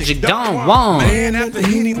 Magic Don Juan. Man after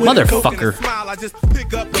Henny with Motherfucker. Smile, I just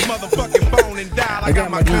pick up the motherfucking phone and dial. I got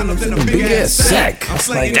my condoms in a big ass Sack. I'm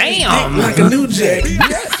slinging this Damn. dick like a new jack.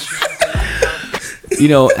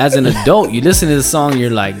 As an adult, you listen to the song, you're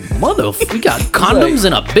like, we got condoms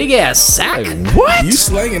in a big ass sack. What? You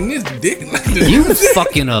slinging this dick like the You new jack.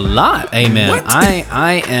 fucking a lot. Hey man, What?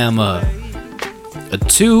 I am a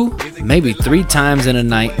 2, maybe 3 times in a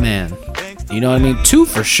night man. You know what I mean? 2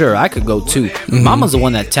 for sure. I could go 2. Mama's the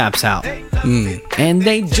one that taps out. And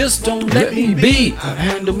they just don't let me be. I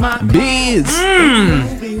handle my biz.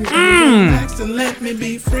 Let me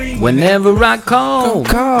be free. Whenever I call,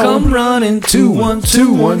 come running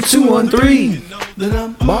 212-1213.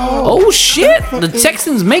 Oh shit! The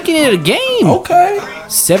Texans making it a game. Okay.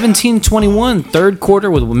 17-21, third quarter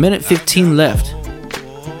with 1:15 left.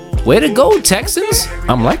 Way to go, Texans!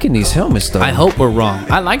 I'm liking these helmets though. I hope we're wrong.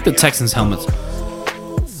 I like the Texans helmets.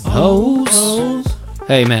 Hoes.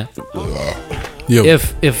 Hey man, Yo.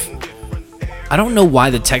 if I don't know why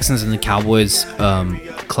the Texans and the Cowboys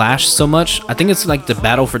clash so much. I think it's like the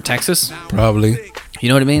battle for Texas. Probably. You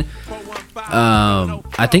know what I mean?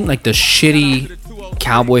 I think like the shitty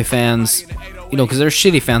Cowboy fans, because there's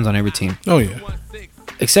shitty fans on every team. Oh yeah.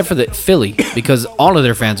 Except for the Philly, because all of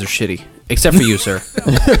their fans are shitty. Except for you, sir.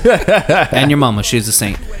 And your mama, she's a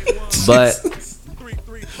saint. But,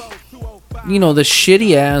 the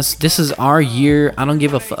shitty ass, this is our year. I don't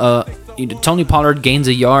give a Tony Pollard gains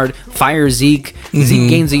a yard. Fire Zeke. Zeke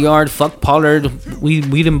gains a yard. Fuck Pollard.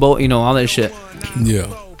 We them both, all that shit. Yeah.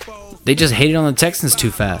 They just hated on the Texans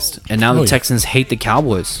too fast. And now the Texans hate the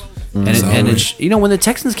Cowboys. You know, when the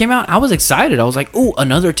Texans came out, I was excited. I was like, "Ooh,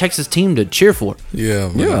 another Texas team to cheer for." Yeah.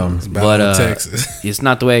 It's But Texas. it's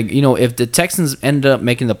not the way. You know, if the Texans ended up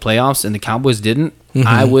making the playoffs and the Cowboys didn't,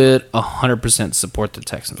 I would 100% support the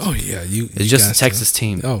Texans. Oh yeah, It's just a Texas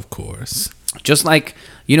team. Oh, of course. Just like,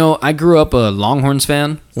 you know, I grew up a Longhorns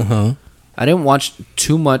fan. I didn't watch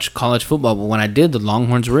too much college football, but when I did, the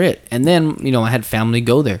Longhorns were it. And then, you know, I had family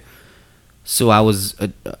go there, so I was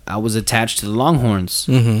attached to the Longhorns.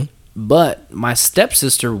 But my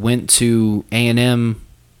stepsister went to A&M,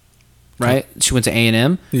 right? She went to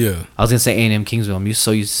A&M. Yeah. I was gonna say A&M Kingsville. I'm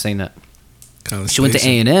so used to saying that. College She went to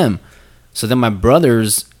Station. A&M. So then my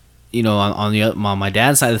brothers, you know, on my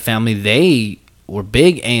dad's side of the family, they were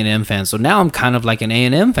big A&M fans. So now I'm kind of like an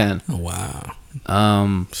A&M fan. Oh wow.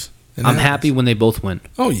 I'm happy when they both win.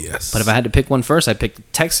 Oh yes. But if I had to pick one first, I'd pick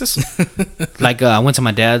Texas. Like I went to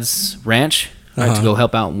my dad's ranch to go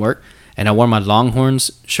help out and work, and I wore my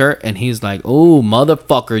Longhorns shirt, and he's like, "Oh,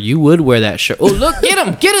 motherfucker, you would wear that shirt. Oh, look, get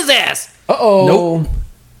him, get his ass." Nope.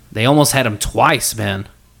 They almost had him twice, man.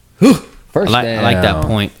 First I like that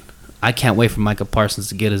point. I can't wait for Micah Parsons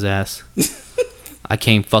to get his ass. I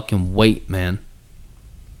can't fucking wait, man.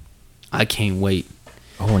 I can't wait.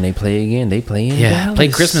 Oh, when they play again, they play in Dallas. Play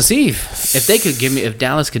Christmas Eve. If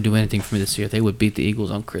Dallas could do anything for me this year, they would beat the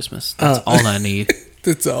Eagles on Christmas. That's all I need.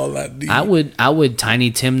 That's all I need. I would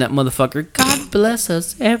Tiny Tim that motherfucker. God bless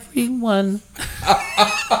us, everyone.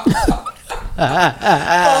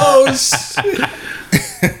 Oh shit!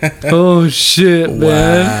 Oh shit,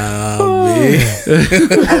 man. Wow, man.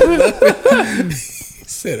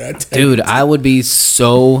 Said I Dude, I would be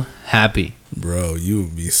so happy. Bro, you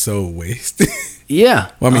would be so wasted.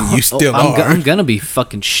 Yeah. Well, I mean, you still are. I'm gonna be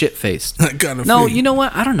fucking shit faced. No, you know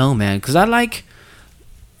what? I don't know, man. Because I like,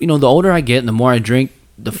 you know, the older I get and the more I drink,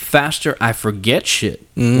 the faster I forget shit.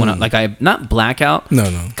 When I not blackout.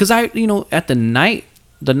 No. Because you know, at the night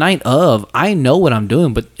of, I know what I'm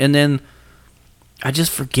doing, and then I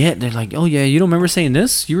just forget. They're like, "Oh yeah, you don't remember saying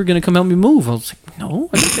this? You were gonna come help me move." I was like, "No,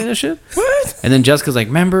 I didn't say that shit." What? And then Jessica's like,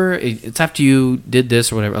 "Remember, it's after you did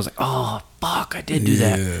this or whatever." I was like, "Oh fuck, I did do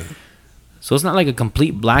that." So it's not like a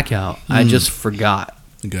complete blackout. I just forgot.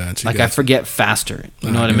 Gotcha. I forget faster. You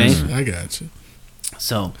know what I mean? I got you.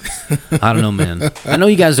 So I don't know, man. I know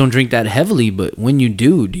you guys don't drink that heavily, but when you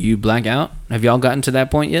do you black out? Have y'all gotten to that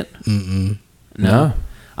point yet? No.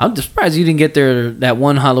 I'm just surprised you didn't get there that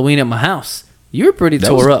one Halloween at my house. You were pretty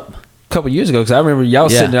tore up. A couple years ago, because I remember y'all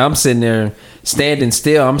sitting there. I'm sitting there standing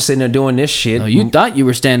still. I'm sitting there doing this shit. No, you thought you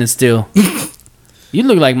were standing still. You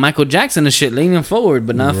look like Michael Jackson and shit, leaning forward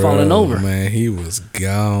but not falling over. Man, he was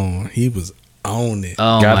gone. He was on it.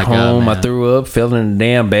 Oh, got my home, God, I threw up, fell in the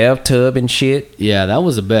damn bathtub and shit. Yeah, that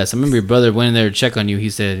was the best. I remember your brother went in there to check on you. He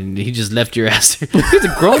said he just left your ass there. He's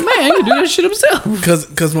a grown man. He can do that shit himself.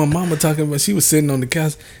 Cause my mama talking about, she was sitting on the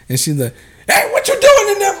couch and she's like, "Hey, what you doing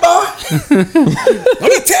in there, boy? Don't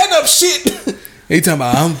be tearing up shit." He talking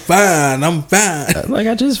about, I'm fine. Like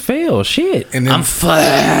I just fell, shit. And then, I'm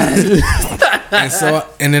fine.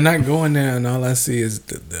 and then I go in there and all I see is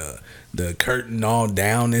the curtain all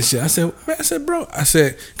down and shit. I said, bro,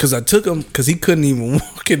 because I took him because he couldn't even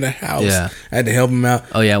walk in the house. Yeah. I had to help him out.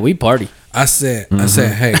 Oh yeah, we party. I said,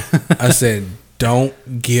 hey,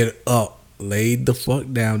 don't get up. Lay the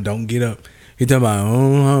fuck down. Don't get up. He talking about,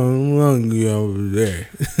 I'm hungry over there.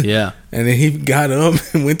 Yeah. And then he got up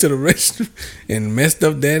and went to the restroom and messed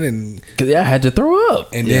up that and Cause I had to throw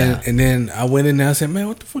up. and then I went in there. I said, "Man,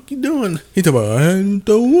 what the fuck you doing?" He talking about, "I had to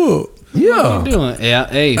throw up." Yeah. What you doing? Yeah.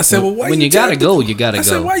 Hey. I said, "Well, why when you gotta go, you gotta go." I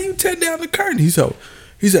said, "Why you tear down the curtain?" He said,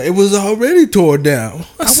 "It was already tore down."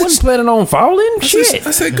 I wasn't planning on falling. Shit.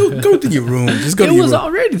 I said, "Go to your room. Just go to your room." It was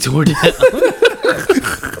already tore down.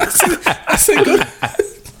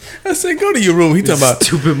 I said, "Go to your room." He talking about,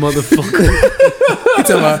 stupid motherfucker. He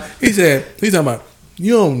talking about,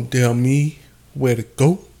 "You don't tell me where to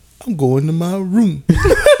go. I'm going to my room."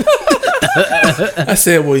 I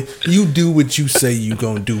said, "Well, you do what you say you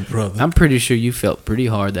gonna do, brother." I'm pretty sure you felt pretty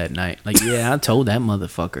hard that night. Like, yeah, I told that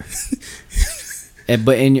motherfucker. You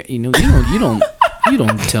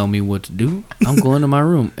don't tell me what to do. I'm going to my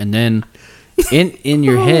room. And then in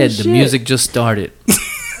your head, the music just started.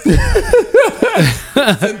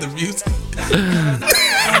 The music.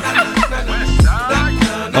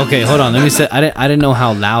 Okay, hold on. Let me say. I didn't know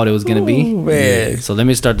how loud it was gonna be. Man. So let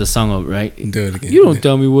me start the song up. Right. Do it again. You don't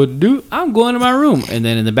tell me what to do. I'm going to my room. And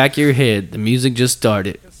then in the back of your head, the music just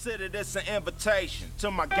started. Consider this an invitation to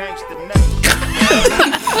my gangster name.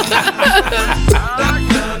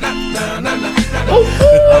 Oh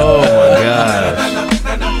my gosh.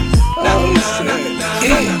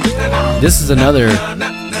 This is another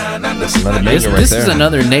Another This, banger right this there. is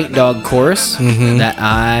another Nate Dogg chorus that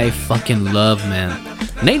I fucking love, man.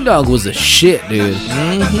 Nate Dogg was a shit, dude.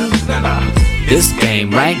 This game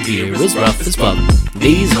right here is rough as fuck.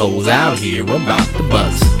 These hoes out here about to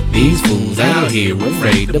bust. These fools out here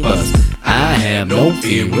afraid to bust. I have no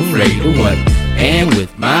fear, afraid of what? And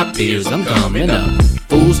with my peers, I'm coming up.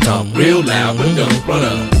 Fools talk real loud, we gon' run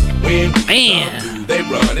up. Man, They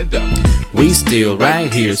run and duck. we still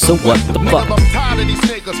right here, so what the fuck?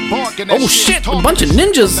 Oh shit, a bunch of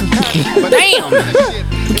ninjas. Damn,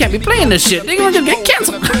 we can't be playing this shit. They're gonna just get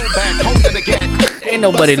canceled. Ain't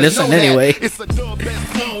nobody listening anyway.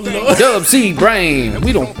 Dub C brain,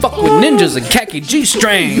 we don't fuck with ninjas and khaki G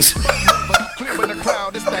strings.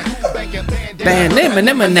 Band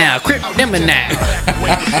them now, crip them now.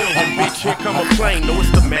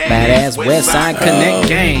 Badass West Side Connect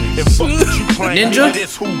gang. Ninja?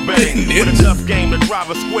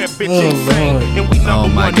 Oh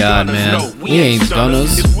my god, man. We ain't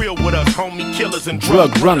gunners.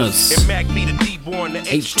 Drug runners.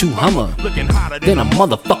 H2 Hummer. Then a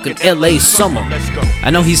motherfucking LA summer. I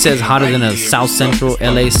know he says hotter than a South Central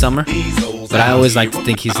LA summer, but I always like to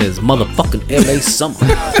think he says motherfucking LA summer.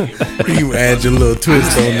 You add your little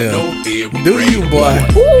twist on there. Do you, boy?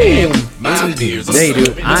 Hey,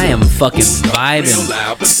 dude, I am fucking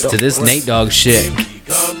vibing to this Nate Dogg shit.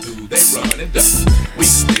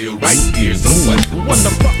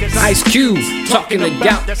 Ice Cube talking a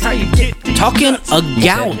gout. That's how you get talking a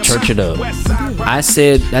gout. Church it up. I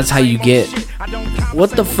said that's how you get.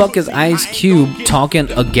 What the fuck is Ice Cube talking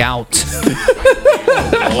a gout?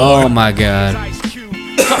 Oh my god.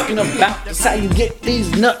 Talking about that's how you get these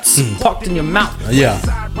nuts parked in your mouth. Yeah.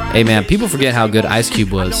 Hey man, people forget how good Ice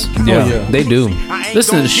Cube was. Yeah, yeah. they do.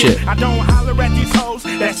 Listen to this shit. I don't holler at these hoes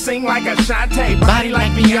that sing like a Shantae, body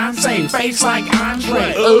like Beyonce, face like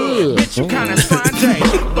Andre. Bitch, you kinda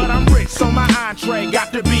Sanjay, but I'm rich, so my entree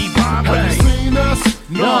got to be Bombay. Seen us?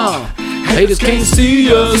 No, haters can't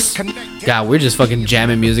see us. God, we're just fucking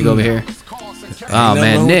jamming music over here. Oh Nothing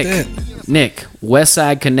man, wrong with Nick, West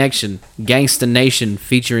Side Connection, Gangsta Nation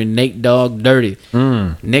featuring Nate Dogg Dirty,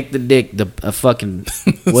 Nick the Dick, the fucking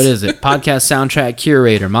what is it? Podcast soundtrack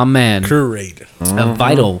curator, my man, Curator. a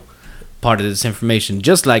vital part of this information,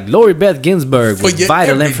 just like Lori Beth Ginsburg For with your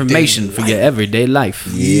vital everyday information for your everyday life.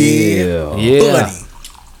 Yeah. Yeah, Buddy.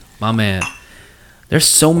 my man. There's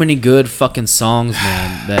so many good fucking songs,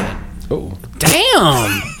 man. That Oh,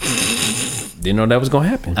 damn. didn't know that was gonna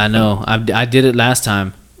happen. I know. I did it last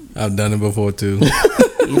time. I've done it before too.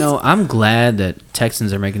 You know, I'm glad that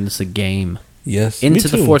Texans are making this a game Yes. into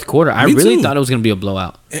the fourth quarter. I Me really too. thought it was going to be a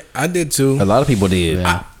blowout. I did too. A lot of people did.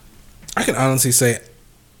 Yeah. I can honestly say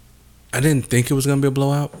I didn't think it was going to be a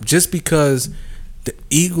blowout just because the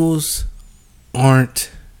Eagles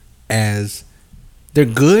aren't as they're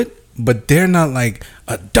good, but they're not like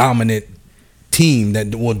a dominant team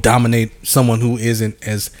that will dominate someone who isn't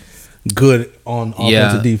as good on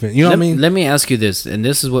offensive defense. You know what I mean? Let me ask you this, and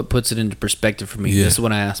this is what puts it into perspective for me. Yeah. This is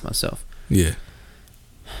what I ask myself. Yeah.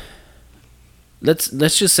 Let's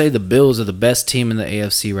just say the Bills are the best team in the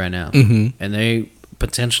AFC right now, and they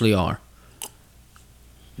potentially are.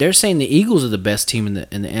 They're saying the Eagles are the best team in the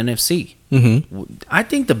NFC. I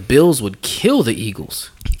think the Bills would kill the Eagles.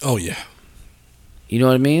 Oh yeah. You know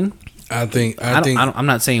what I mean? I think I'm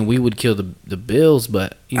not saying we would kill the Bills,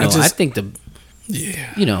 but I think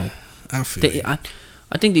yeah. I feel you.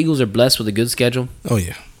 I think the Eagles are blessed with a good schedule, Oh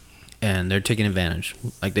yeah. and they're taking advantage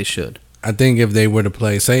like they should. I think if they were to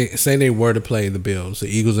play, say they were to play the Bills, the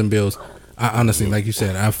Eagles and Bills, I honestly, like you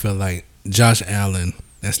said, I feel like Josh Allen,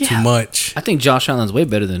 that's too much. I think Josh Allen's way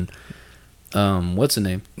better than what's the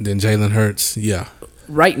name? Than Jalen Hurts. Yeah.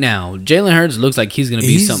 Right now, Jalen Hurts looks like he's going to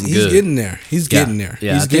be something good. He's getting there. He's getting there.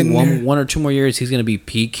 Yeah, He's I think getting there. one or two more years, he's going to be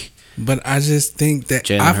peak. But I just think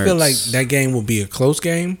that I feel like that game will be a close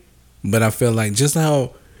game. But I feel like just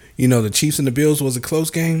how the Chiefs and the Bills was a close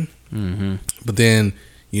game. Mm-hmm. But then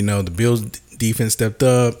the Bills defense stepped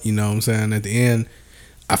up. You know what I'm saying? At the end,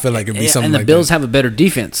 I feel like it'd be something. And the Bills have a better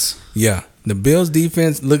defense. Yeah, the Bills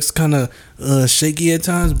defense looks kind of shaky at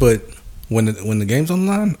times, but when the game's on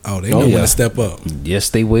the line, they know when to step up. Yes,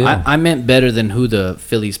 they will. I meant better than who the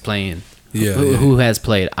Phillies playing. Yeah, who has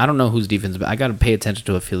played? I don't know whose defense, but I got to pay attention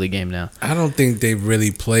to a Philly game now. I don't think they've really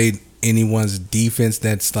played anyone's defense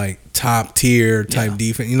that's like top tier type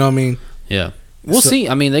defense. You know what I mean? Yeah, we'll see.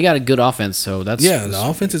 I mean, they got a good offense, so that's the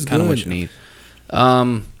offense is kind of good. what you need.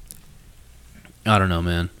 I don't know,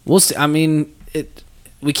 man. We'll see. I mean,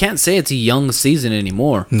 we can't say it's a young season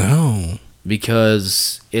anymore. No.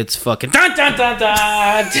 Because it's fucking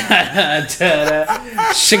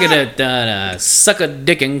shigga-da-da-da, suck a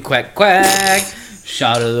dick and quack quack,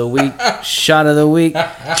 Shot of the week. Shot of the week.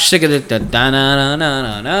 Shake it.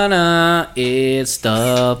 Da-na-na-na-na-na. It's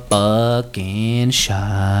the fucking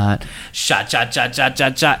shot. Shot.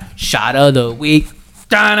 Shot of the week.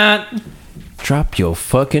 Da-na. Drop your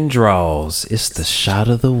fucking draws. It's the shot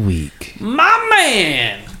of the week. My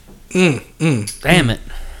man. Damn it.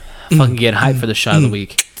 Fucking get hyped for the shot of the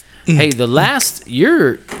week. Hey, the last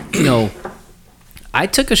year, I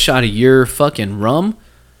took a shot of your fucking rum,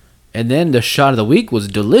 and then the shot of the week was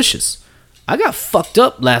delicious. I got fucked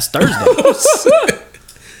up last Thursday.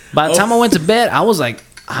 By the time I went to bed, I was like,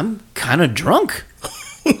 I'm kind of drunk.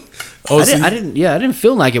 I didn't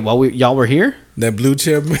feel like it while y'all were here. That blue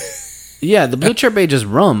chair. Yeah, the blue chair just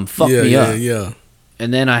rum fucked me up. Yeah.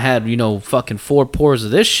 And then I had, fucking 4 pours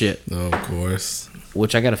of this shit. Oh, of course.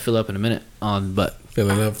 Which I got to fill up in a minute on, but Fill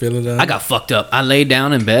it up. I got fucked up. I laid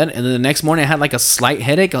down in bed, and then the next morning I had like a slight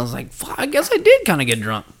headache. I was like, fuck, I guess I did kind of get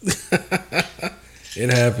drunk. It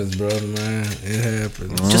happens, brother, man. It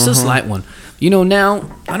happens. Just a slight one. Now,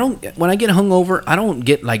 when I get hungover, I don't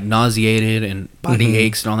get like nauseated and body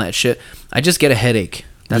aches and all that shit. I just get a headache.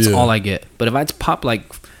 That's all I get. But if I pop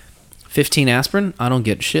like 15 aspirin, I don't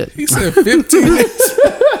get shit. He said 15.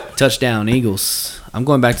 Touchdown, Eagles. I'm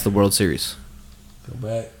going back to the World Series. Go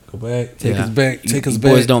back. Take us back. You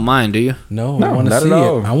boys don't mind, do you? No, I want to see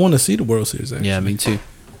it. I want to see the World Series, actually. Yeah, me too.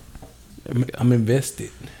 I'm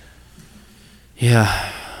invested.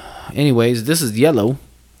 Yeah. Anyways, this is yellow.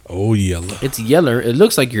 Oh, yellow. It's yeller. It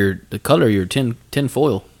looks like the color of your tin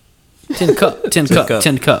foil. Tin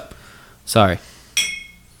cup. Sorry.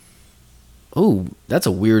 Oh, that's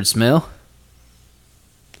a weird smell.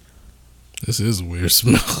 This is a weird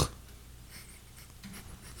smell.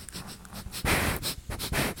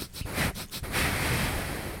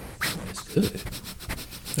 Good.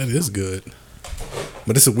 That is good.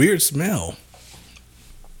 But it's a weird smell.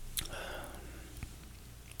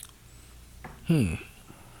 I'm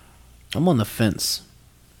on the fence.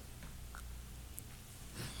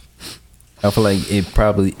 I feel like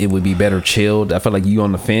it would be better chilled. I feel like you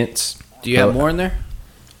on the fence. Do you have more in there?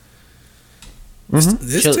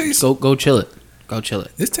 This tastes. Go chill it. Go chill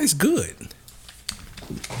it. This tastes good.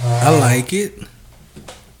 I like it.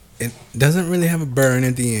 It doesn't really have a burn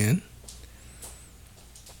at the end.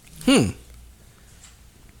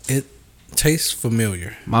 It tastes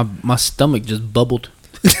familiar. My stomach just bubbled.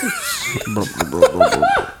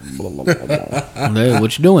 Hey,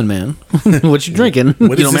 what you doing, man? What you drinking?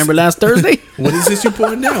 You don't remember last Thursday? What is this you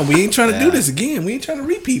pouring down? We ain't trying to do this again. We ain't trying to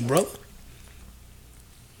repeat, brother.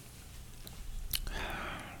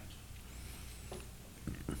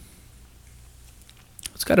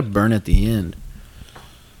 It's got a burn at the end.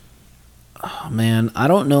 Oh, man. I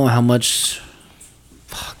don't know how much.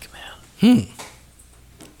 Fuck, man.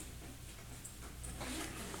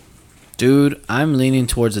 Dude, I'm leaning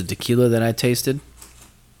towards the tequila that I tasted.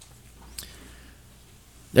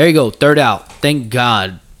 There you go. Third out. Thank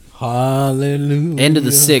God. Hallelujah. End of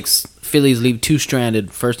the 6th. Phillies leave 2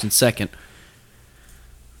 stranded, first and second.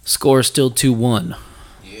 Score is still 2-1.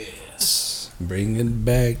 Yes. Bring it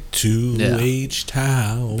back to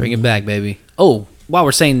H-Town. Bring it back, baby. Oh, while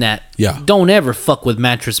we're saying that, don't ever fuck with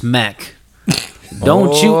Mattress Mac.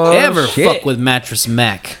 Don't you ever fuck with Mattress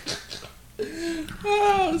Mac.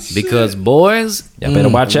 Because, boys, y'all better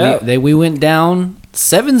watch out. We went down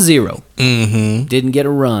 7-0. Didn't get a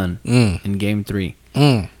run in game 3.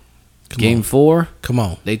 Game 4, come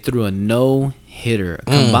on. They threw a no-hitter,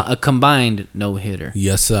 a combined no-hitter.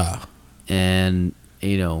 Yes, sir. And,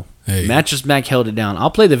 Mattress Mac held it down.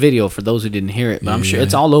 I'll play the video for those who didn't hear it, but I'm sure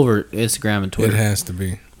it's all over Instagram and Twitter. It has to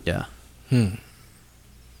be. Yeah.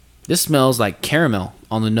 This smells like caramel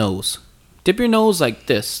on the nose. Dip your nose like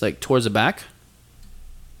this, like towards the back.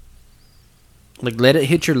 Like let it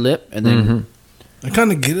hit your lip, and then I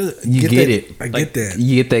kind of get it. You get it. I get that.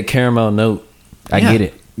 You get that caramel note. I get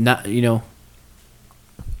it. Not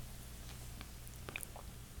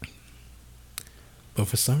But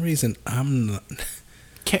for some reason, I'm not.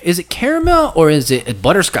 Is it caramel or is it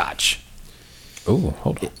butterscotch? Oh,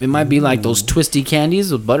 hold on. It might be like those twisty candies,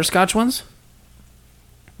 those butterscotch ones.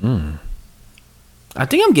 I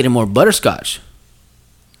think I'm getting more butterscotch.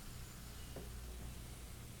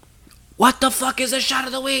 What the fuck is a shot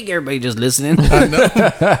of the week? Everybody just listening. I know.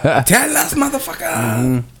 Tell us,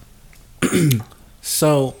 motherfucker.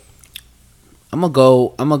 So, I'm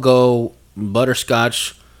gonna go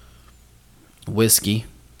butterscotch whiskey,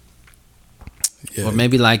 or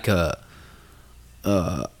maybe like a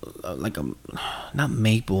not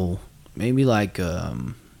maple, maybe like it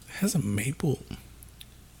has a maple.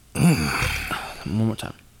 One more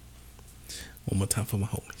time. One more time for my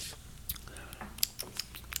homies.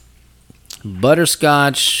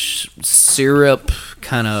 Butterscotch syrup,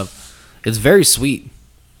 kind of. It's very sweet.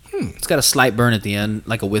 It's got a slight burn at the end,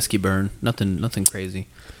 like a whiskey burn. Nothing crazy.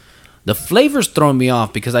 The flavor's throwing me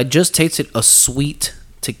off because I just tasted a sweet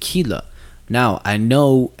tequila. Now, I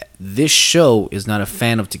know this show is not a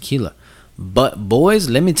fan of tequila, but boys,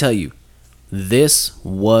 let me tell you, this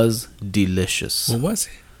was delicious. What was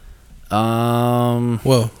it?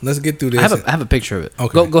 Well, let's get through this. I have a picture of it.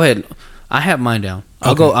 Okay. Go ahead. I have mine down.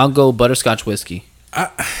 I'll go butterscotch whiskey. I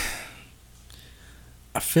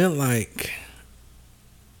feel like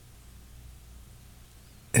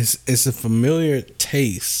it's a familiar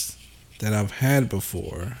taste that I've had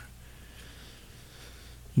before,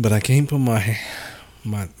 but I can't put my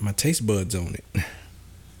taste buds on it.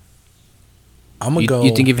 I'm gonna go.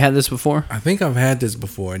 You think you've had this before? I think I've had this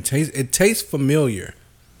before. It tastes familiar.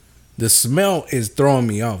 The smell is throwing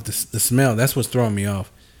me off. The smell, that's what's throwing me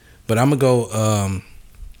off. But I'm gonna go.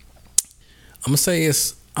 I'm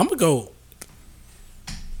gonna go.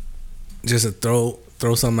 Just to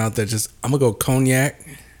throw something out there. I'm gonna go cognac.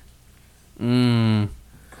 I'm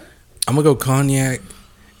gonna go cognac,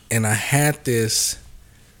 and I had this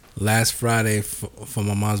last Friday for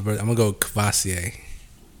my mom's birthday. I'm gonna go Cavassier.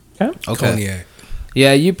 Okay. Cognac.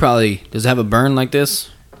 Yeah, you probably does it have a burn like this.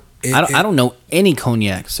 I don't know any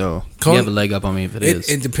cognac, so you have a leg up on me if it is.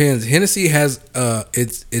 It depends. Hennessy has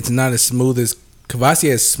it's not as smooth as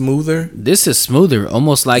Cavassier is smoother. This is smoother,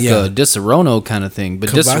 almost like a Disaronno kind of thing, but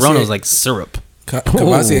Disaronno is like syrup.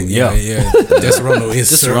 Cavassier, yeah. Disaronno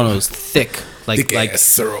is Disaronno is thick, like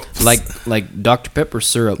syrup, like Dr. Pepper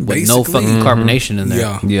syrup with basically, no fucking carbonation in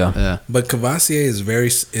there. Yeah. But Cavassier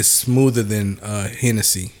is smoother than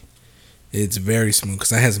Hennessy. It's very smooth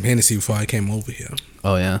because I had some Hennessy before I came over here.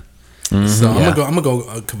 Oh yeah. So I'm gonna go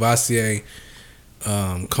Cavassier,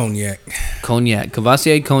 cognac,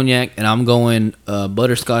 Cavassier cognac, and I'm going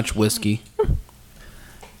butterscotch whiskey.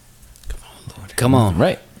 Come on,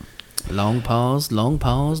 right. Long pause.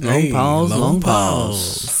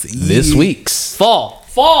 This week's fall.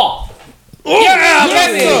 Yeah,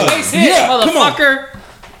 baby, base hit, motherfucker.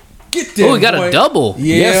 Get there. Oh, we got a double.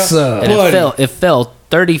 Yeah. Yes, sir. And it fell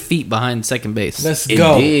 30 feet behind second base. Let's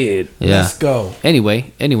go. It did. Yeah. Let's go.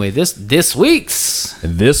 Anyway, this week's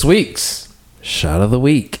shot of the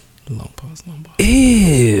week Long pause.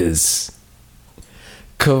 is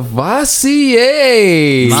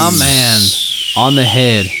Cavassier. my man on the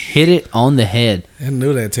head. Hit it on the head. I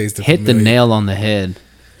knew that tasted Hit the familiar. nail on the head.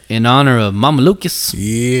 In honor of Mama Lucas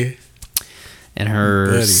Yeah. and her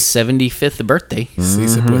Buddy. 75th birthday.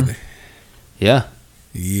 Yeah.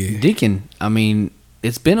 Yeah. Deacon, I mean,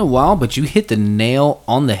 it's been a while, but you hit the nail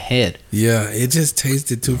on the head. Yeah, it just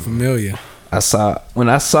tasted too familiar. When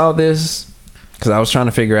I saw this, because I was trying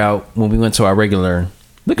to figure out when we went to our regular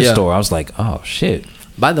liquor store, I was like, oh shit.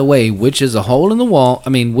 By the way, which is a hole in the wall,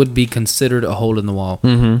 would be considered a hole in the wall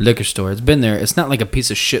liquor store. It's been there. It's not like a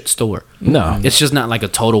piece of shit store. No. It's just not like a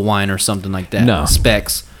Total Wine or something like that. No.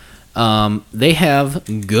 Specs. They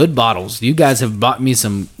have good bottles. You guys have bought me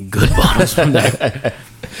some good bottles from there.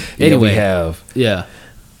 Anyway. We have. Yeah.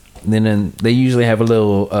 Then they usually have a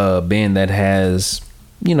little bin that has,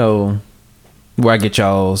 where I get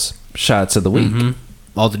y'all's shots of the week.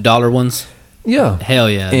 All the dollar ones. Yeah. Hell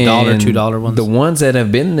yeah. And $1, $2 ones. The ones that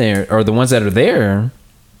have been there, or the ones that are there,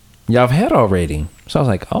 y'all have had already. So I was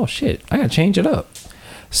like, oh shit, I gotta change it up.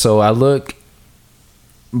 So I look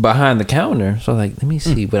behind the counter. So I was like, let me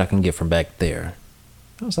see what I can get from back there.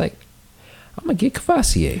 I was like, I'm gonna get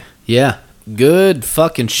Cavassier. Yeah. Good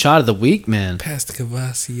fucking shot of the week, man. Pass the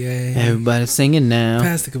Cavassier. Everybody singing now.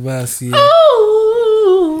 Pass the Cavassier.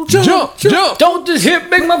 Jump. Don't just hit,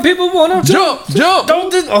 make my people wanna Jump.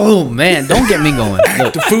 Don't just. Oh man, don't get me going.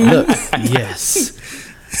 Look, look.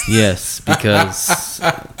 Yes, because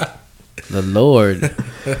the Lord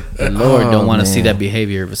don't want to see that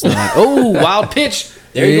behavior. If it's not like, oh, wild pitch.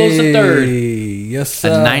 There he goes to third. Yes,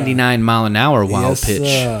 sir. A 99 mile an hour wild pitch.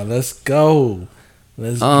 Sir. Let's go.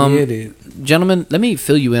 Let's get it. Gentlemen, let me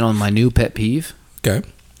fill you in on my new pet peeve. Okay.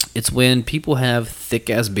 It's when people have thick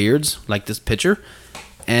ass beards like this pitcher,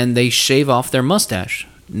 and they shave off their mustache.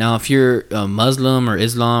 Now, if you're a Muslim or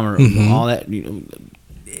Islam or all that,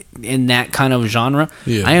 in that kind of genre,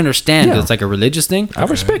 I understand because it's like a religious thing. I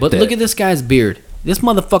respect but that. look at this guy's beard. This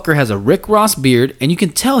motherfucker has a Rick Ross beard, and you can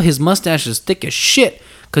tell his mustache is thick as shit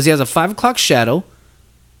because he has a 5 o'clock shadow,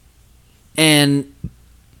 and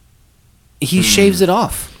he shaves it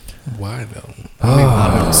off. Why though?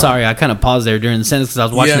 Sorry, I kind of paused there during the sentence because I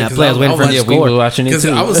was watching that play. I was waiting for him to We score. were watching it Because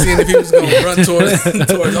too. I was seeing if he was going to run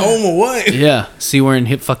towards home or what. Yeah, see where in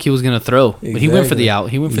hip fuck he was gonna throw, but he went for the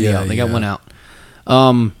out. He went for the out. They got one out.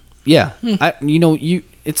 Yeah,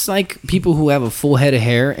 it's like people who have a full head of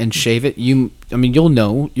hair and shave it. You'll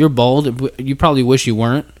know you're bald. You probably wish you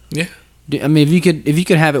weren't. Yeah. I mean, if you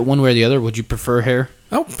could have it one way or the other, would you prefer hair?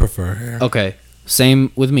 I would prefer hair. Okay,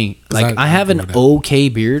 same with me. Like I have an okay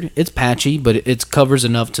beard. It's patchy, but it covers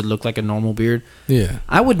enough to look like a normal beard. Yeah.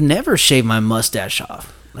 I would never shave my mustache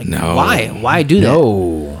off. Like, no. Why? Why do that?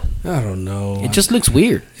 No. I don't know. It just looks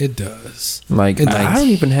weird. It does. Like, I don't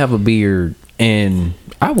even have a beard, and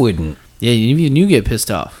I wouldn't. Yeah, even you get pissed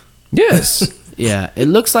off. Yes. Yeah, it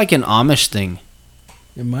looks like an Amish thing.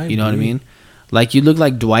 It might. You know what I mean? Like you look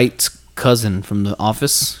like Dwight's cousin from The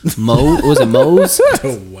Office. Was it Moe's?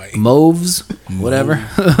 Dwight. Moves? Whatever.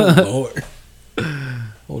 Oh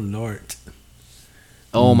Lord.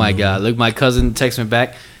 Oh my God! Look, my cousin texts me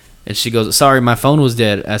back, and she goes, "Sorry, my phone was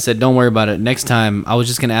dead." I said, "Don't worry about it. Next time, I was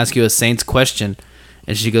just gonna ask you a Saints question,"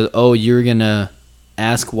 and she goes, "Oh, you're gonna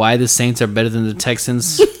ask why the Saints are better than the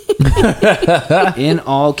Texans?" In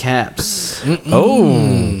all caps.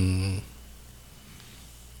 Oh.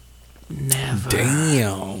 Never.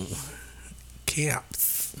 Damn.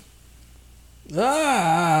 Caps.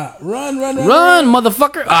 Run, Run,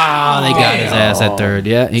 motherfucker! Ah, they got his ass at third.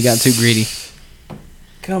 Yeah, he got too greedy.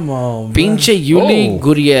 Come on, Pinche Yuli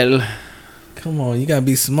Guriel. Come on, you gotta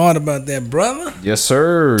be smart about that, brother. Yes,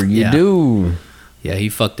 sir. You Yeah. do. Yeah, he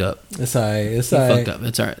fucked up. It's alright. It's He alright. fucked up.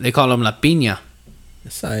 It's alright. They call him La Piña.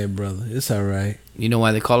 It's alright, brother. It's alright. You know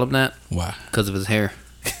why they call him that? Why? Because of his hair.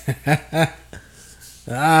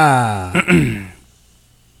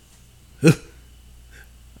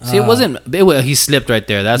 See, it wasn't. He slipped right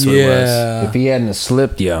there. That's what it was. If he hadn't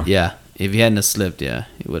slipped, yeah, Yeah. If he hadn't slipped, yeah,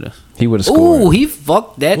 he would have. he would have scored. Ooh, he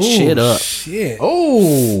fucked that shit up. Shit.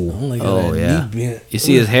 Oh. Only got Oh, that yeah. knee bent. You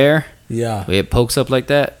see his hair? Yeah. The way it pokes up like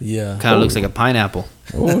that? Yeah. Kind of looks like a pineapple.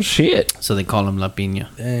 Oh, shit. So they call him La Piña.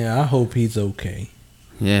 Damn, I hope he's okay.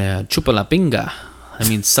 Yeah, chupa la pinga. I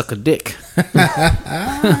mean, suck a dick.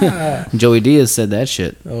 Joey Diaz said that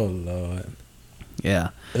shit. Oh Lord. Yeah.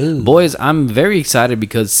 Ooh. Boys, I'm very excited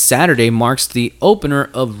because Saturday marks the opener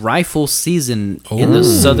of rifle season in the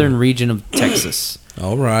southern region of Texas.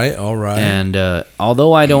 All right. And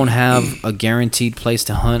although I don't have a guaranteed place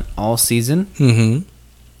to hunt all season,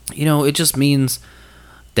 you know, it just means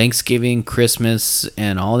Thanksgiving, Christmas,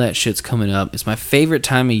 and all that shit's coming up. It's my favorite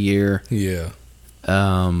time of year. Yeah.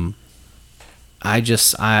 I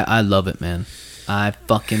love it, man. I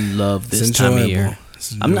fucking love this It's time of enjoyable. year.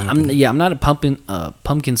 It's I'm not a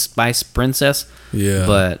pumpkin spice princess. Yeah.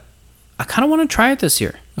 But I kind of want to try it this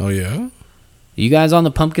year. Oh yeah. You guys on the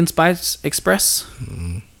pumpkin spice express?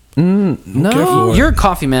 No. Careful. You're a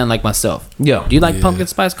coffee man like myself. Yeah. Do you like pumpkin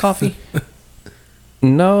spice coffee?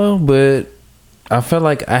 No, but I feel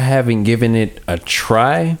like I haven't given it a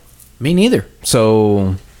try. Me neither.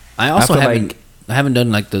 So I also feel haven't. like- I haven't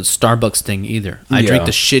done like the Starbucks thing either. I drink Yeah.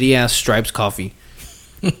 the shitty ass Stripes coffee.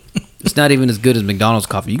 It's not even as good as McDonald's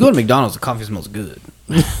coffee. You go to McDonald's, the coffee smells good.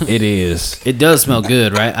 it is. It does smell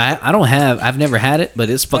good, right? I've never had it, but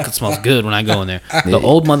it fucking smells good when I go in there. The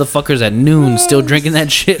old motherfuckers at noon still drinking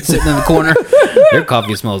that shit, sitting in the corner. Their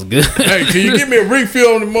coffee smells good. Hey, can you give me a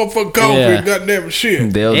refill on the motherfucking coffee? Yeah. Goddamn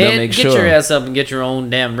shit. They'll Ed, make get sure. your ass up and get your own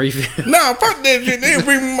damn refill. Nah, fuck that shit. They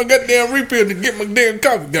bring me my goddamn refill to get my damn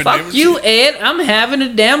coffee. Goddamn Fuck you, Ed. I'm having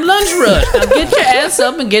a damn lunch rush. Now get your ass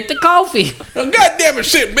up and get the coffee. Goddamn it,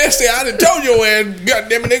 shit, Bessie. I done told your ass.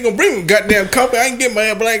 Goddamn it, they gonna bring me goddamn coffee. I can get my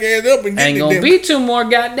black ass up and get Ain't this gonna damn. be two more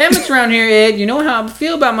goddammits around here, Ed. You know how I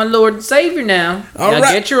feel about my Lord and Savior now. All Now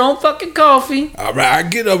right. get your own fucking coffee. All right, I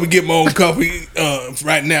get up and get my own coffee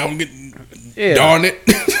right now. Yeah. Darn it.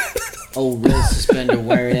 Oh, red suspender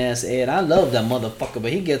wearing ass Ed. I love that motherfucker,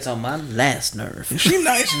 but he gets on my last nerve. She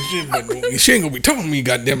nice and shit, but she ain't gonna be talking to me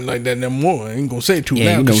goddamn like that no more. I ain't gonna say it too Yeah,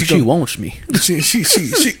 loud. you know 'cause she wants me.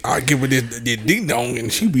 She I give her this ding dong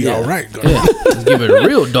and she be all right. Yeah, let's give it a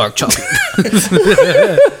real dark chocolate.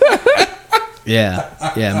 yeah.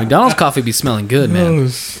 McDonald's coffee be smelling good, man.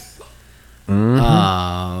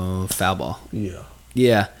 Foul ball.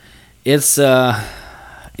 Yeah.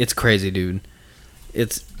 It's crazy, dude.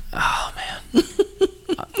 Oh man.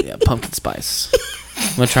 Yeah, pumpkin spice.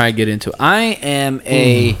 I'm gonna try and get into it. I am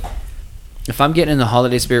if I'm getting in the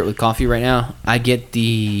holiday spirit with coffee right now, I get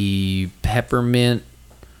the peppermint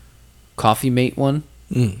coffee mate one.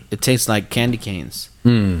 It tastes like candy canes.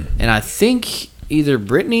 And I think either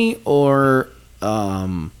Brittany or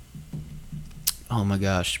oh my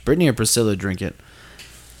gosh, Brittany or Priscilla drink it.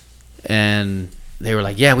 And they were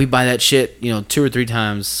like, yeah, we buy that shit, 2 or 3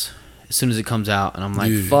 times as soon as it comes out. And I'm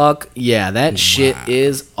like, fuck yeah, that shit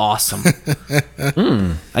is awesome.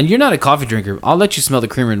 And you're not a coffee drinker. I'll let you smell the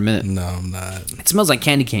creamer in a minute. No, I'm not. It smells like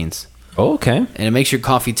candy canes. Oh, okay. And it makes your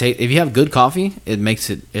coffee taste. If you have good coffee,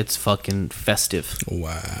 it's fucking festive.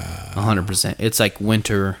 Wow. 100%. It's like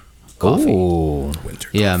winter coffee. Ooh. Winter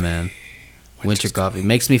Yeah, coffee. man. Winter coffee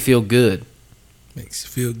makes me feel good. Makes you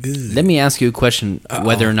feel good. Let me ask you a question: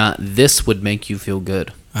 whether or not this would make you feel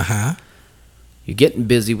good. You're getting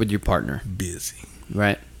busy with your partner, Busy.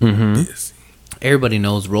 right? Busy. Everybody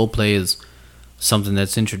knows role play is something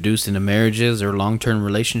that's introduced into marriages or long-term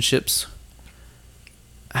relationships.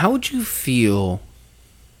 How would you feel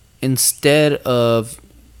instead of,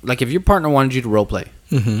 like, if your partner wanted you to role play,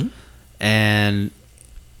 and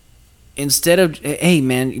instead of, hey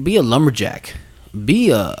man, be a lumberjack, be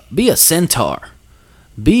a centaur,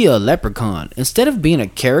 be a leprechaun, instead of being a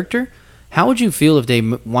character, how would you feel if they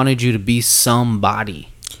wanted you to be somebody?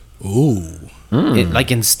 Ooh. Like,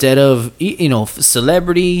 instead of,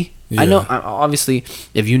 celebrity. I know, obviously,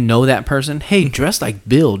 if you know that person, hey, dress like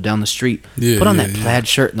Bill down the street. Yeah, Put on that plaid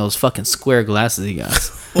shirt and those fucking square glasses he got.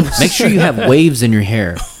 Make sure you have waves in your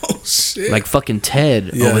hair. Oh, shit. Like fucking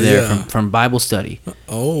Ted over there from Bible study.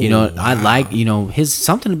 Oh, I like, his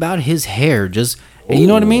something about his hair. Just, you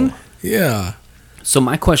know what I mean? Yeah. So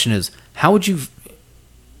my question is, how would you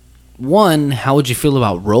feel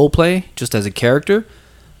about role play just as a character?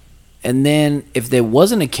 And then if there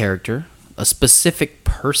wasn't a character, a specific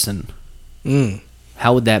person,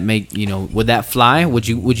 how would that make, would that fly? Would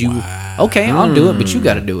you okay, I'll do it, but you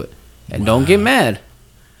got to do it. And don't get mad.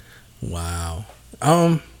 Wow.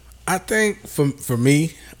 I think for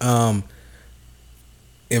me,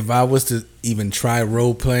 if I was to even try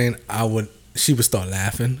role playing, she would start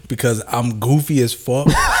laughing because I'm goofy as fuck.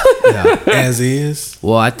 As is.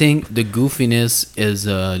 Well, I think the goofiness is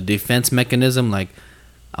a defense mechanism. Like,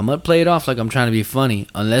 I'm gonna play it off like I'm trying to be funny.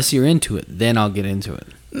 Unless you're into it, then I'll get into it.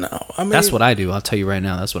 No, I mean, that's what I do. I'll tell you right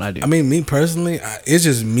now, that's what I do. I mean, me personally, it's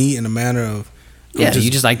just me in a manner of you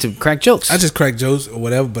just like to crack jokes. I just crack jokes or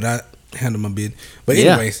whatever, but I handle my bid. But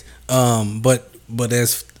anyways, but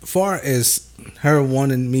as far as her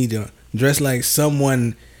wanting me to dress like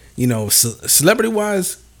someone, celebrity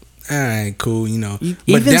wise, all right, cool,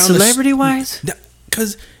 Even celebrity wise,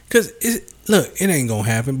 because look, it ain't gonna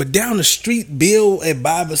happen. But down the street, Bill at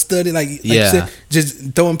Bible study, like you said,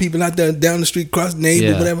 just throwing people out there down the street, cross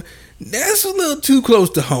neighbors, whatever. That's a little too close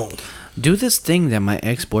to home. Do this thing that my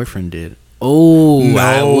ex-boyfriend did. Oh, no.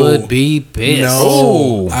 I would be pissed.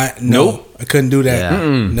 No, I couldn't do that.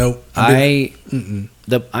 Yeah. Nope. I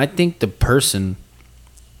think the person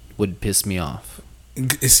would piss me off.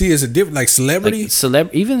 See, it's a different, like celebrity,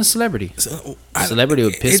 even celebrity. Celebrity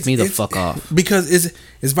would piss me the fuck off because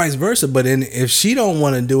it's vice versa. But then if she don't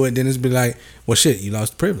want to do it, then it's be like, well, shit, you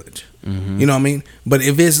lost privilege. You know what I mean? But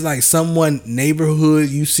if it's like someone neighborhood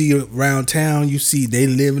you see around town, you see they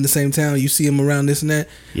live in the same town, you see them around this and that,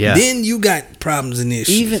 then you got problems and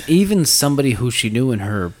issues. Even somebody who she knew in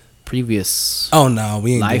her previous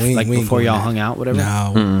life, like before y'all hung out, whatever.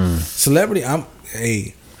 No, celebrity. I'm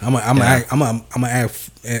gonna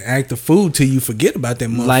act the fool till you forget about that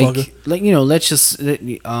motherfucker. Like let's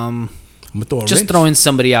just throwing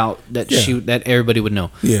somebody out that everybody would know.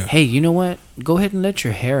 Yeah. Hey, you know what? Go ahead and let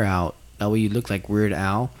your hair out. That way you look like Weird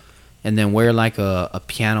Al, and then wear like a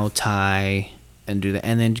piano tie and do that,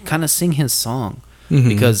 and then kind of sing his song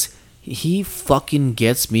because he fucking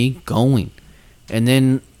gets me going. And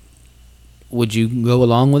then would you go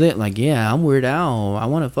along with it? Like, yeah, I'm Weird Al. I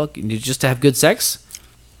want to fucking just to have good sex.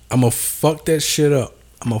 I'm gonna fuck that shit up.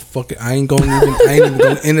 I'm gonna fuck it. I ain't even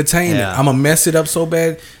gonna entertain it. I'm gonna mess it up so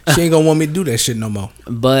bad. She ain't gonna want me to do that shit no more.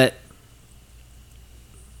 But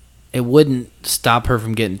it wouldn't stop her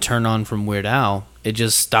from getting turned on from Weird Al. It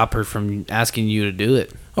just stopped her from asking you to do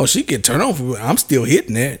it. Oh, she get turned on from it. I'm still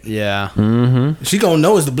hitting that. Yeah. She gonna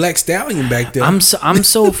know it's the Black Stallion back there. I'm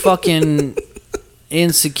so fucking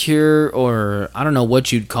insecure, or I don't know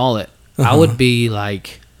what you'd call it. I would be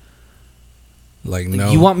like, no.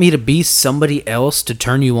 You want me to be somebody else to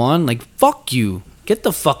turn you on? Like, fuck you. Get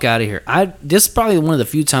the fuck out of here. This is probably one of the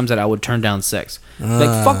few times that I would turn down sex.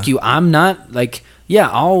 Like, fuck you. I'm not like,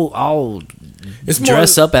 I'll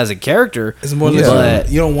dress up as a character. It's more like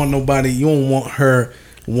you don't want nobody. You don't want her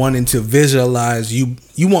wanting to visualize you.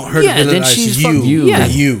 You want her to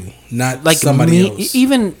visualize you, not like somebody else.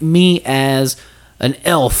 Even me as an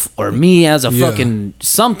elf or me as a fucking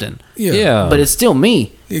something. Yeah. But it's still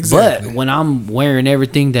me. Exactly. But when I'm wearing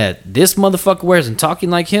everything that this motherfucker wears and talking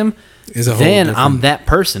like him, then I'm that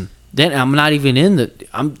person. Then I'm not even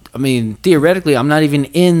in theoretically, I'm not even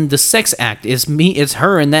in the sex act. It's me, it's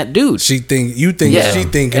her and that dude. She thinking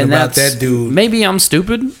about that dude. Maybe I'm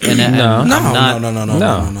stupid. No.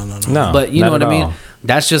 But you know what I mean?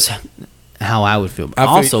 That's just how I would feel.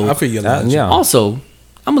 I feel your logic. Also,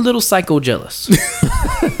 I'm a little psycho jealous.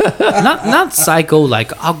 not psycho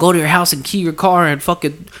like I'll go to your house and key your car and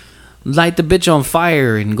fucking light the bitch on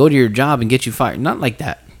fire and go to your job and get you fired. Not like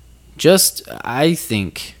that. Just I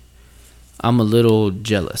think I'm a little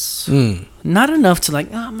jealous. Not enough to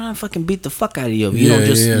like, I'm gonna fucking beat the fuck out of you. You don't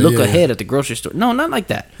just look ahead at the grocery store. No, not like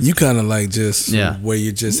that. You kind of like just where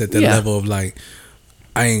you're just at the level of like,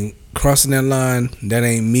 I ain't crossing that line. That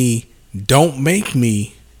ain't me. Don't make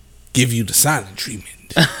me give you the silent treatment.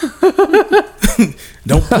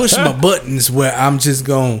 Don't push my buttons where I'm just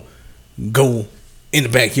gonna go in the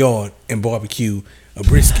backyard and barbecue a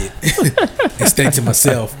brisket and stay to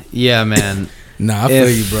myself. Yeah, man. Nah, I feel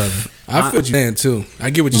you, brother. I feel you, man, too. I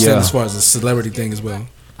get what you're saying as far as the celebrity thing as well.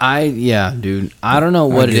 Dude. I don't know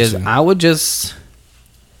what it is. I would just,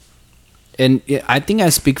 and I think I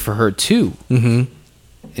speak for her too.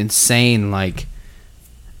 In saying like,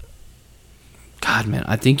 God, man,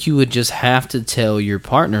 I think you would just have to tell your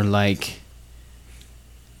partner like,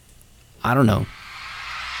 I don't know.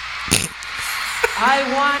 I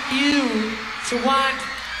want you to want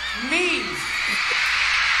me.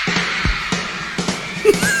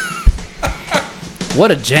 What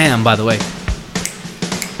a jam, by the way.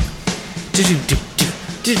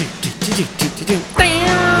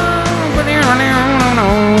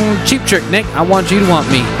 Cheap Trick, Nick. I want you to want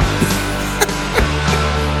me.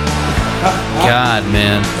 God,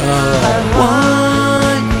 man. I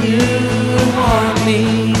want you to want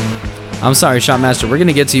me. I'm sorry, Shotmaster. We're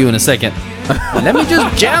gonna get to you in a second. Let me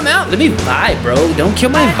just jam out. Let me vibe, bro. Don't kill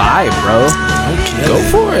my vibe, bro. Go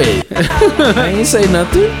for it. I ain't say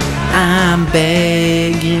nothing. I'm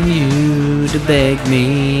begging you to beg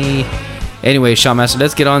me. Anyway, Shotmaster,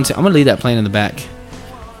 let's get on to... I'm going to leave that playing in the back.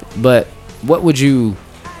 But what would you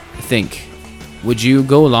think? Would you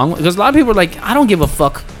go along? Because a lot of people are like, I don't give a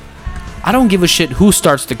fuck. I don't give a shit who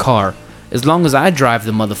starts the car. As long as I drive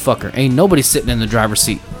the motherfucker. Ain't nobody sitting in the driver's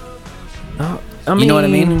seat. I mean, you know what I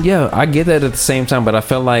mean? Yeah, I get that at the same time, but I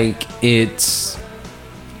feel like it's...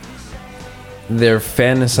 They're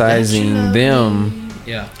fantasizing them...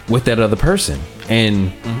 with that other person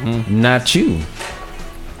and not you,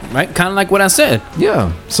 right? Kind of like what I said.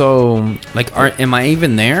 Yeah. So like, am I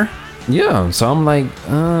even there? Yeah. So I'm like,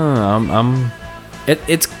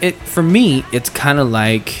 It's for me. It's kind of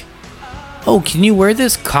like, oh, can you wear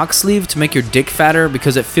this cock sleeve to make your dick fatter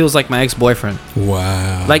because it feels like my ex-boyfriend?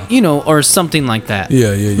 Wow. Like, or something like that.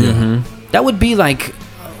 Yeah. That would be like,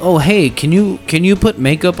 oh, hey, can you put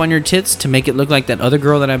makeup on your tits to make it look like that other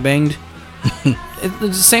girl that I banged? It's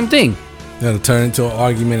the same thing. That'll turn into an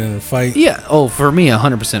argument and a fight. Yeah. Oh, for me,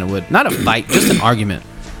 100% it would. Not a fight, just an argument.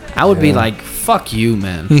 I would be like, fuck you,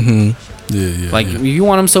 man. Yeah. Like, you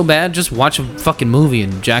want them so bad, just watch a fucking movie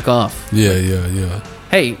and jack off. Yeah.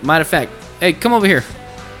 Hey, matter of fact, hey, come over here.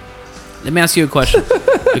 Let me ask you a question.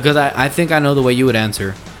 Because I think I know the way you would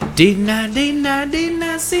answer. Didn't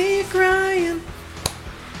I see you crying?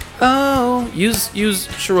 Oh, use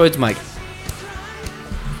Sherrod's mic.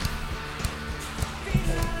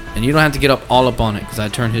 And you don't have to get all up on it because I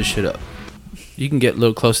turned his shit up. You can get a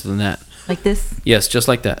little closer than that. Like this? Yes, just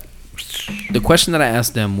like that. The question that I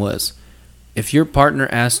asked them was, if your partner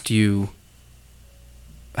asked you,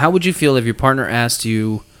 how would you feel if your partner asked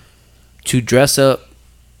you to dress up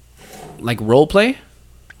like role play,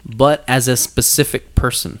 but as a specific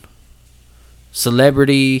person?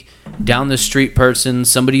 Celebrity, down the street person,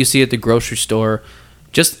 somebody you see at the grocery store,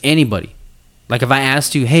 just anybody. Like if I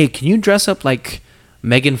asked you, hey, can you dress up like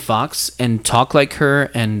Megan Fox and talk like her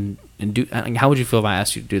and do, how would you feel if I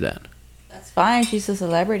asked you to do that? That's fine. She's a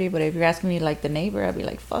celebrity, but if you're asking me like the neighbor, I'd be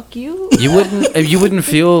like, fuck you. You wouldn't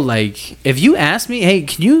feel like if you asked me, hey,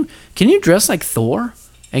 can you dress like Thor?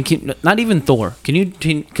 And not even Thor.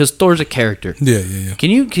 Because Thor's a character. Yeah. Can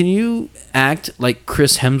you act like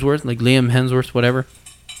Chris Hemsworth, like Liam Hemsworth, whatever?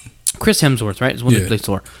 Chris Hemsworth, right? Is one that plays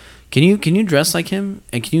Thor. Can you dress like him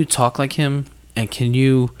and can you talk like him and can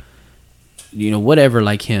you whatever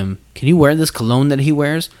like him? Can you wear this cologne that he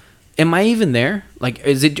wears? Am I even there? Like,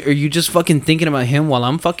 are you just fucking thinking about him while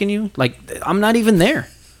I'm fucking you? Like, I'm not even there.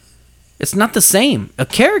 It's not the same. A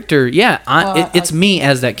character, it's me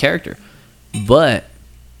as that character. But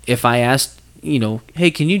if I asked,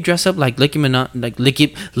 hey, can you dress up like Nicki Minaj? Like Nicki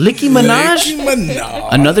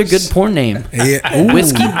Minaj? Another good porn name. Yeah.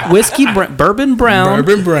 Whiskey Bourbon Brown.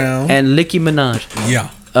 Bourbon Brown. And Nicki Minaj. Yeah.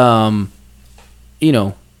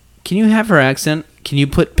 Can you have her accent? Can you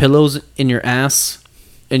put pillows in your ass,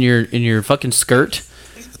 in your fucking skirt?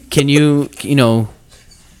 Can you put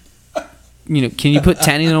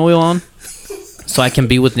tanning oil on so I can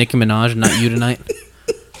be with Nicki Minaj and not you tonight?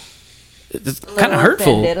 It's kind of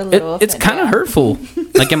hurtful. It's kind of hurtful.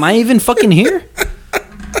 Like, am I even fucking here?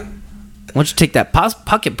 don't you take that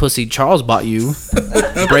pocket pussy Charles bought you,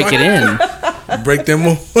 break it in. Break them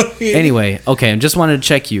more. Anyway, okay, I just wanted to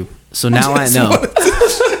check you. So now I know.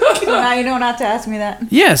 Now you know not to ask me that.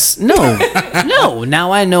 Yes, no.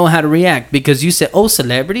 Now I know how to react because you said, "Oh,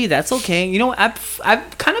 celebrity, that's okay." You know, I've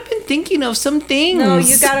kind of been thinking of some things. No,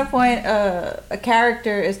 you got a point. A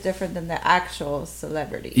character is different than the actual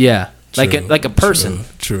celebrity. Yeah, True, like a person.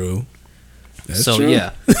 True. That's so true.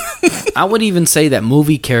 yeah, I would even say that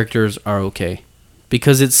movie characters are okay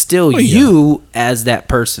because it's still you as that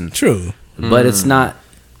person. True. But it's not.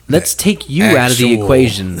 Let's take you out of the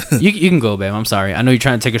equation. You can go, babe. I'm sorry. I know you're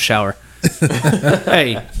trying to take a shower.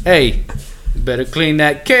 hey, better clean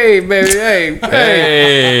that cave, baby. Hey.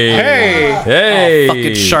 Oh,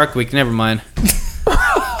 fucking Shark Week. Never mind.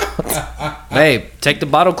 Hey, take the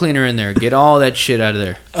bottle cleaner in there. Get all that shit out of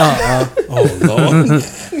there. Oh Lord.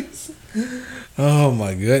 Oh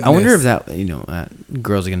my goodness. I wonder if that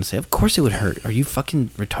girls are gonna say, "Of course it would hurt." Are you fucking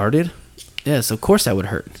retarded? Yes, of course that would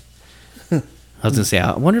hurt. I was gonna say,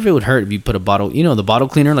 I wonder if it would hurt if you put a bottle, the bottle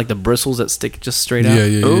cleaner, like the bristles that stick just straight out.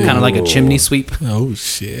 Yeah. Kind of like a chimney sweep. Oh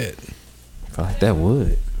shit. I feel like that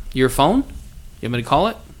would. Your phone? You want me to call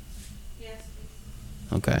it? Yes.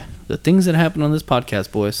 Okay. The things that happen on this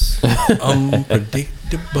podcast, boys.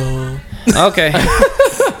 Unpredictable. Okay.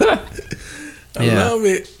 I love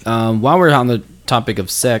it. While we're on the topic of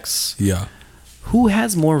sex, Yeah. who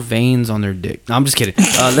has more veins on their dick? No, I'm just kidding.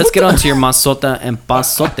 Let's get on to your masota and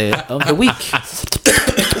pasote of the week.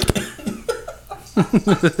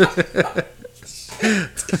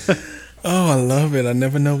 Oh, I love it. I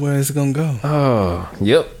never know where it's gonna go. Oh,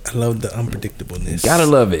 yep. I love the unpredictableness. Gotta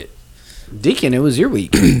love it. Deacon, it was your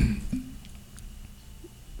week.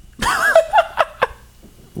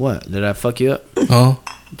 What? Did I fuck you up? Huh?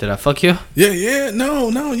 Did I fuck you? Yeah. No,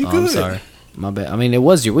 you good. I'm sorry. My bad. I mean, it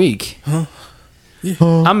was your week. Huh? Yeah.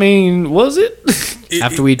 I mean, was it?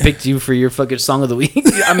 After we picked you for your fucking song of the week?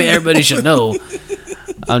 I mean, everybody should know.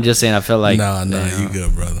 I'm just saying, I felt like... No, you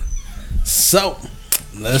good, brother. So,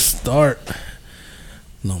 let's start.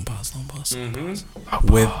 Long pause.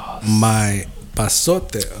 With my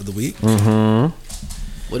pasote of the week. Mm-hmm.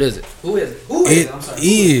 What is it? Who is it? It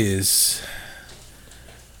is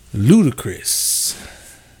Ludacris.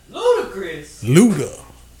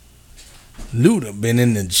 Luda been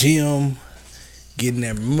in the gym, getting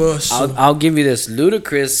that muscle. I'll give you this.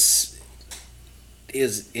 Ludacris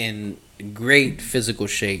is in great physical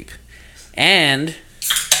shape. And...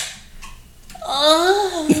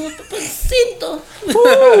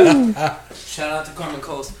 Shout out to Carmen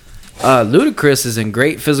Coles. Ludacris is in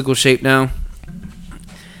great physical shape now.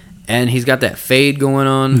 And he's got that fade going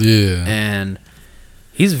on. Yeah. And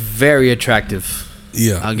he's very attractive.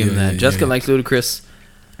 Yeah. I'll give him that. Jessica likes Ludacris.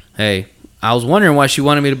 Hey, I was wondering why she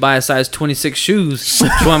wanted me to buy a size 26 shoes. She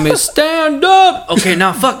wanted me to stand up. Okay,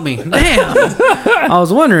 now fuck me. Damn. I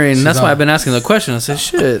was wondering. That's why I've been asking the question. I said,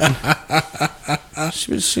 shit.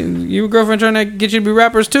 Your girlfriend trying to get you to be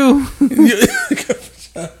rappers too?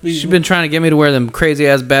 She's been trying to get me to wear them crazy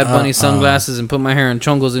ass Bad Bunny sunglasses and put my hair in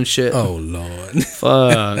chongos and shit. Oh, Lord.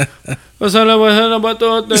 Fuck.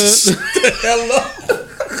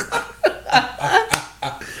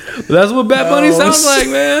 That's what Bad Bunny sounds like,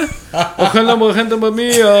 man.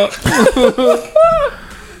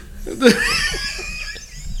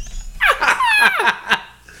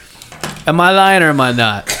 Am I lying or am I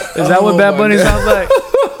not? Is that what Bad Bunny sounds like?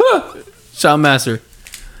 Shotmaster.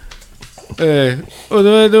 Hey.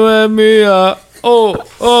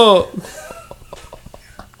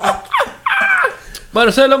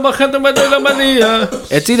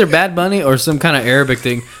 It's either Bad Bunny or some kind of Arabic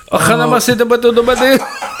thing.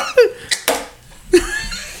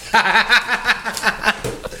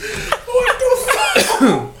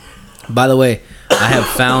 By the way, I have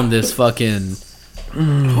found this fucking...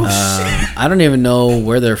 I don't even know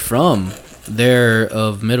where they're from. They're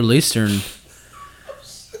of Middle Eastern...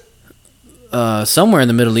 somewhere in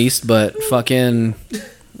the Middle East, but fucking...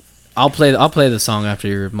 I'll play the song after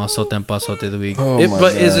your Masote and Pasote of the week.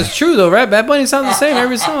 But is it true though, right? Bad Bunny sounds the same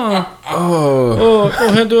every song.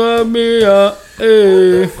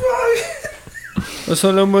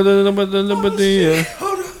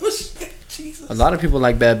 A lot of people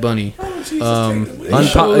like Bad Bunny.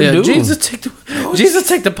 Jesus,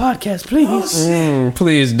 take the podcast, please.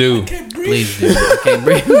 Please do. Please do. I can't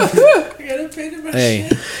breathe. Hey,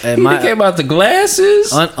 He came out the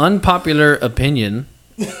glasses. Unpopular opinion.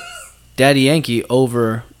 Daddy Yankee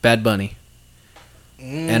over Bad Bunny.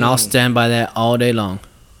 And I'll stand by that all day long.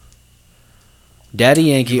 Daddy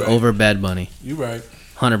Yankee over Bad Bunny. You right.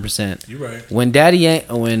 100%. You right. When I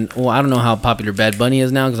don't know how popular Bad Bunny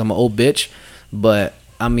is now because I'm an old bitch, but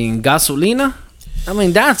I mean, Gasolina. I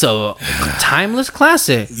mean, that's a timeless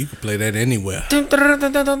classic. You can play that anywhere. As soon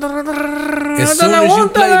as you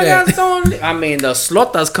play that, I mean, the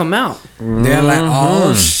slotas come out. they're like,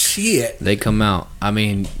 oh shit. They come out. I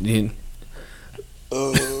mean,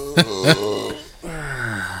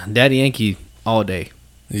 Daddy Yankee all day.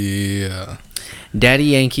 Yeah. Daddy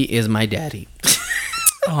Yankee is my daddy.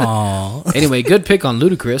 Aww. Anyway, good pick on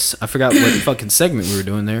Ludacris. I forgot what fucking segment we were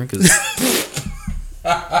doing there. Cause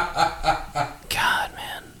God,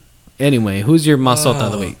 man. Anyway, who's your masota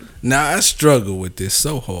of the week? Now I struggle with this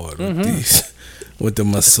so hard with these, with the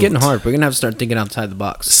masota. It's getting hard. We're gonna have to start thinking outside the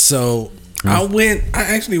box. So I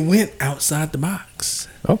actually went outside the box.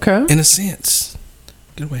 Okay. In a sense.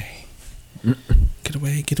 Get away.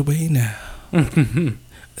 Get away now.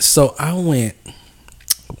 So I went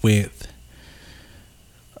with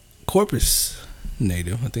Corpus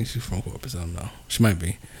native. I think she's from Corpus. I don't know. She might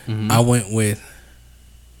be. I went with,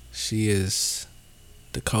 she is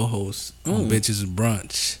the co-host on Bitches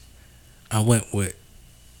Brunch. I went with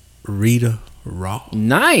Rita Raw.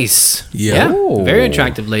 Nice. Yeah. Very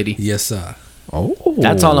attractive lady. Yes, sir. Oh.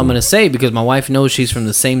 That's all I'm gonna say because my wife knows she's from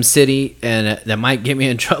the same city, and that might get me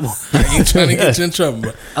in trouble. I ain't trying to get you in trouble,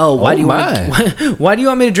 bro. Oh, why do you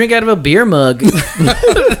want me to drink out of a beer mug?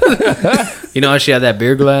 You know how she had that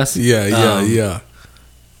beer glass? Yeah.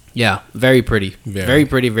 Yeah, very pretty. Very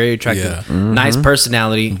pretty, very attractive. Yeah. Nice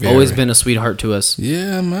personality. Always been a sweetheart to us.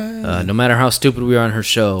 Yeah, man. No matter how stupid we are on her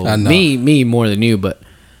show. I know. Me more than you, but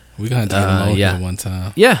We gotta take him over here one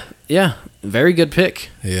time. yeah. Very good pick.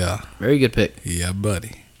 Yeah. Very good pick. Yeah,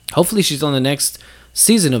 buddy. Hopefully she's on the next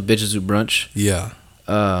season of Bitches Who Brunch. Yeah.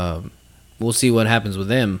 We'll see what happens with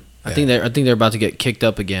them. I think they're about to get kicked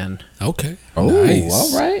up again. Okay. Oh, nice.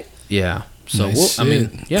 all right. Yeah. So Nice I mean,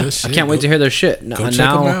 shit. yeah, Good shit. I can't wait to hear their shit. Go check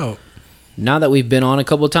them out. Now that we've been on a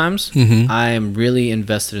couple of times, Mhm. I am really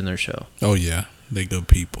invested in their show. Oh yeah, they good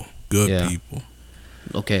people. Good Yeah. people.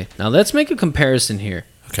 Okay, now let's make a comparison here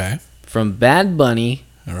Okay. from Bad Bunny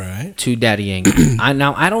All right. to Daddy Yankee. I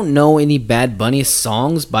don't know any Bad Bunny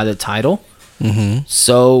songs by the title,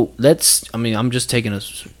 so I'm just taking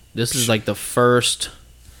this is like the first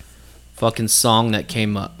fucking song that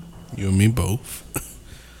came up. You and me both.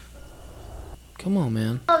 Come on,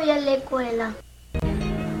 man. Novia en la escuela.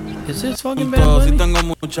 Is this fucking Bad Bunny? tengo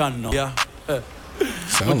muchas novias.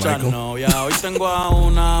 Sound like him. Hoy tengo a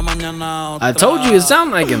una, mañana I told you it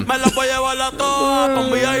sounded like him. Me la voy a llevar a todas pa' un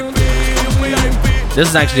VIP, un VIP. This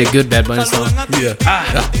is actually a good Bad Bunny song. Yeah.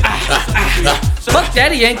 Fuck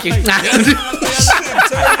Daddy Yankee.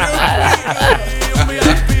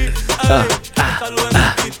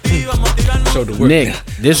 Show the work. Nick,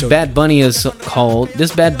 this Bad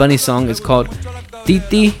Bunny song is called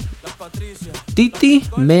Titi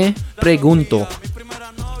Me Pregunto.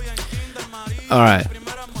 All right.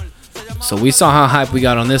 So we saw how hype we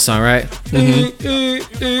got on this song, right?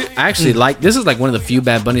 I actually this is like one of the few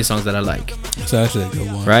Bad Bunny songs that I like, It's actually a good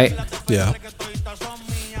one. right? Yeah.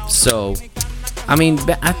 So, I mean,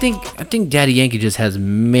 I think Daddy Yankee just has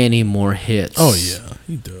many more hits. Oh yeah,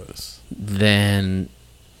 he does. Than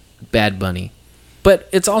Bad Bunny, but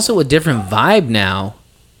it's also a different vibe now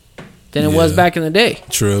than it was Yeah. back in the day,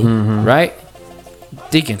 True. right?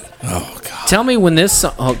 Deacon, Oh god. tell me when this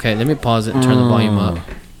song, okay, let me pause it and turn the volume up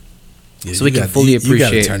Yeah, so we you can got- fully you gotta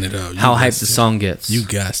appreciate turn it up. You how got hyped the to. song gets. You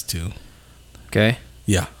got to. Okay,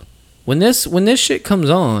 Yeah. when this shit comes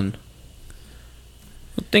on,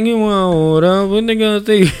 I'm thinking, what they gonna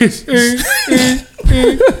think?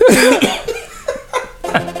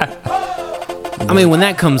 I mean, when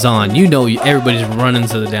that comes on, you know everybody's running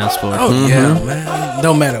to the dance floor. Oh yeah, man.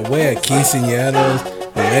 No matter where,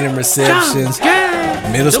 quinceañeras, wedding receptions,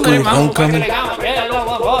 middle school homecoming.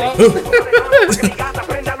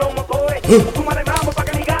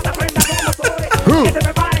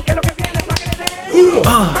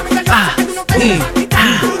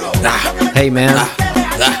 Hey man,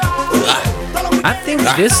 I think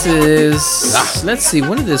this is. Let's see,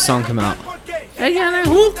 when did this song come out?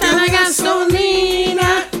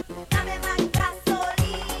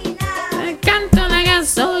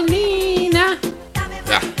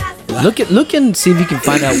 Look and see if you can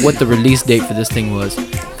find out what the release date for this thing was,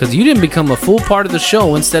 because you didn't become a full part of the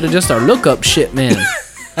show instead of just our lookup shit, man.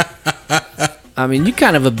 I mean, you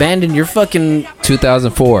kind of abandoned your fucking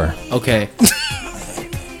 2004. Okay.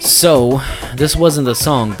 So, this wasn't the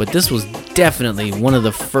song, but this was definitely one of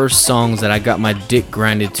the first songs that I got my dick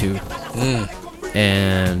grinded to.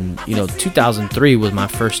 And, 2003 was my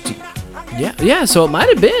first. Yeah, so it might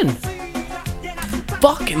have been.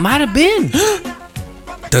 Fuck, it might have been.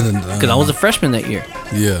 Because I was a freshman that year.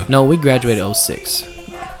 Yeah. No, we graduated 06.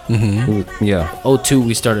 Mm-hmm. Yeah. 02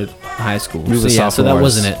 we started high school. We So were yeah, so that sophomores.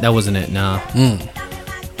 wasn't it. That wasn't it. Nah.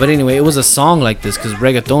 But anyway, it was a song like this because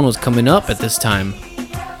reggaeton was coming up at this time.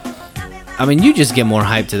 I mean, you just get more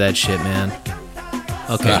hype to that shit, man.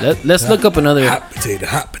 Okay, let's look up another. Hot potato,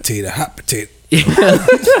 hot potato, hot potato.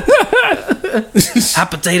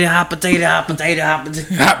 Hot potato, hot potato, hot potato, hot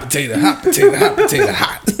potato. Hot potato, hot potato, hot potato,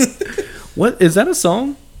 hot. What is that a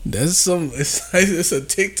song? That's some. It's a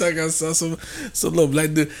TikTok. I saw some little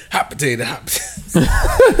black dude. Hot potato, hot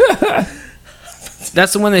potato.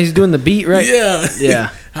 That's the one that he's doing the beat, right? Yeah, Yeah.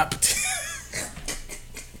 Hot potato,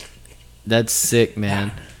 That's sick,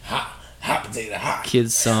 man. hot potato, hot.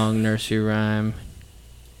 Kids song, nursery rhyme.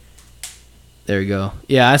 There we go.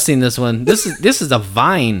 Yeah, I seen this one. This is a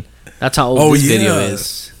Vine. That's how old this video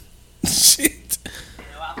is. Shit.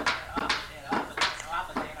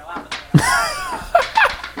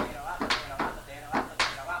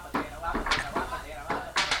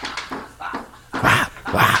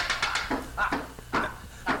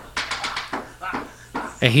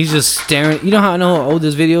 And he's just staring. You know how I know how old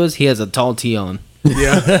this video is? He has a tall tee on.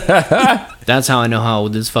 Yeah. That's how I know how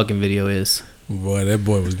old this fucking video is. Boy, that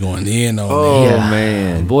boy was going in on Oh, me.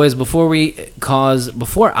 man. Boys, before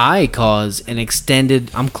I cause an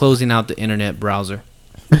extended, I'm closing out the internet browser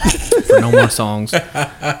for no more songs.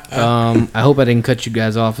 I hope I didn't cut you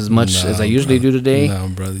guys off as much as I usually do today. No,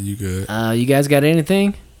 brother, you good. You guys got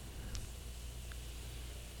anything?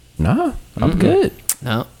 Nah, I'm good.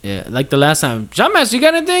 No, yeah. Like the last time, John Master, you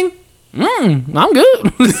got anything? I'm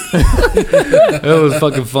good. It was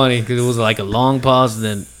fucking funny because it was like a long pause and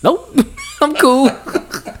then, nope, I'm cool.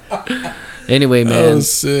 Anyway, man. Oh,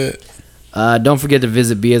 shit. Don't forget to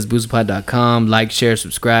visit bsboozepod.com. Like, share,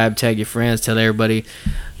 subscribe, tag your friends, tell everybody.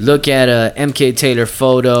 Look at MK Taylor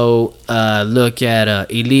photo. Look at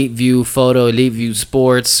Elite View photo, Elite View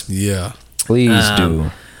Sports. Yeah. Please do.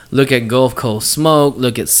 Look at Gulf Coast Smoke.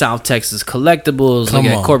 Look at South Texas Collectibles. Come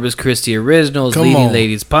look on. at Corpus Christi Originals. Come Leading on.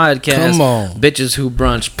 Ladies Podcast. Come on. Bitches Who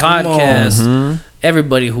Brunch Come on. Podcast.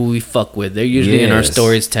 Everybody who we fuck with. They're usually in our Yes.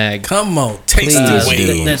 stories tag. Come on. Taste Please the do.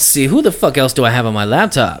 way. Let's see. Who the fuck else do I have on my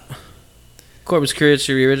laptop? Corpus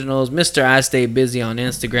Christi Originals. Mr. I Stay Busy on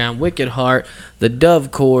Instagram. Wicked Heart. The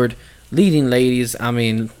Dove Chord. Leading Ladies. I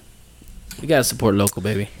mean, you gotta support local,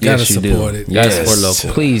 baby. Gotta Yes, you support do. it. Gotta Yes. support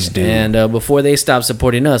local. Please do. And before they stop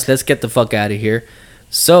supporting us, let's get the fuck out of here.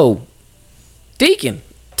 So, Deacon,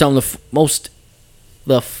 tell them a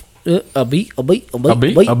beat.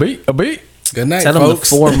 Good night, Tell them the folks.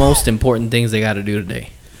 4 most important things they got to do today.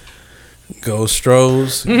 Go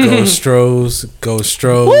Stros. Go Stros. Go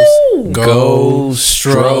Stros. Woo! Go Ooh,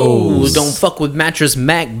 Stros. don't fuck with Mattress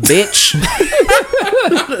Mac, bitch.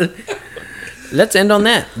 Let's end on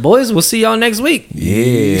that. Boys, we'll see y'all next week.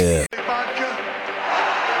 Yeah.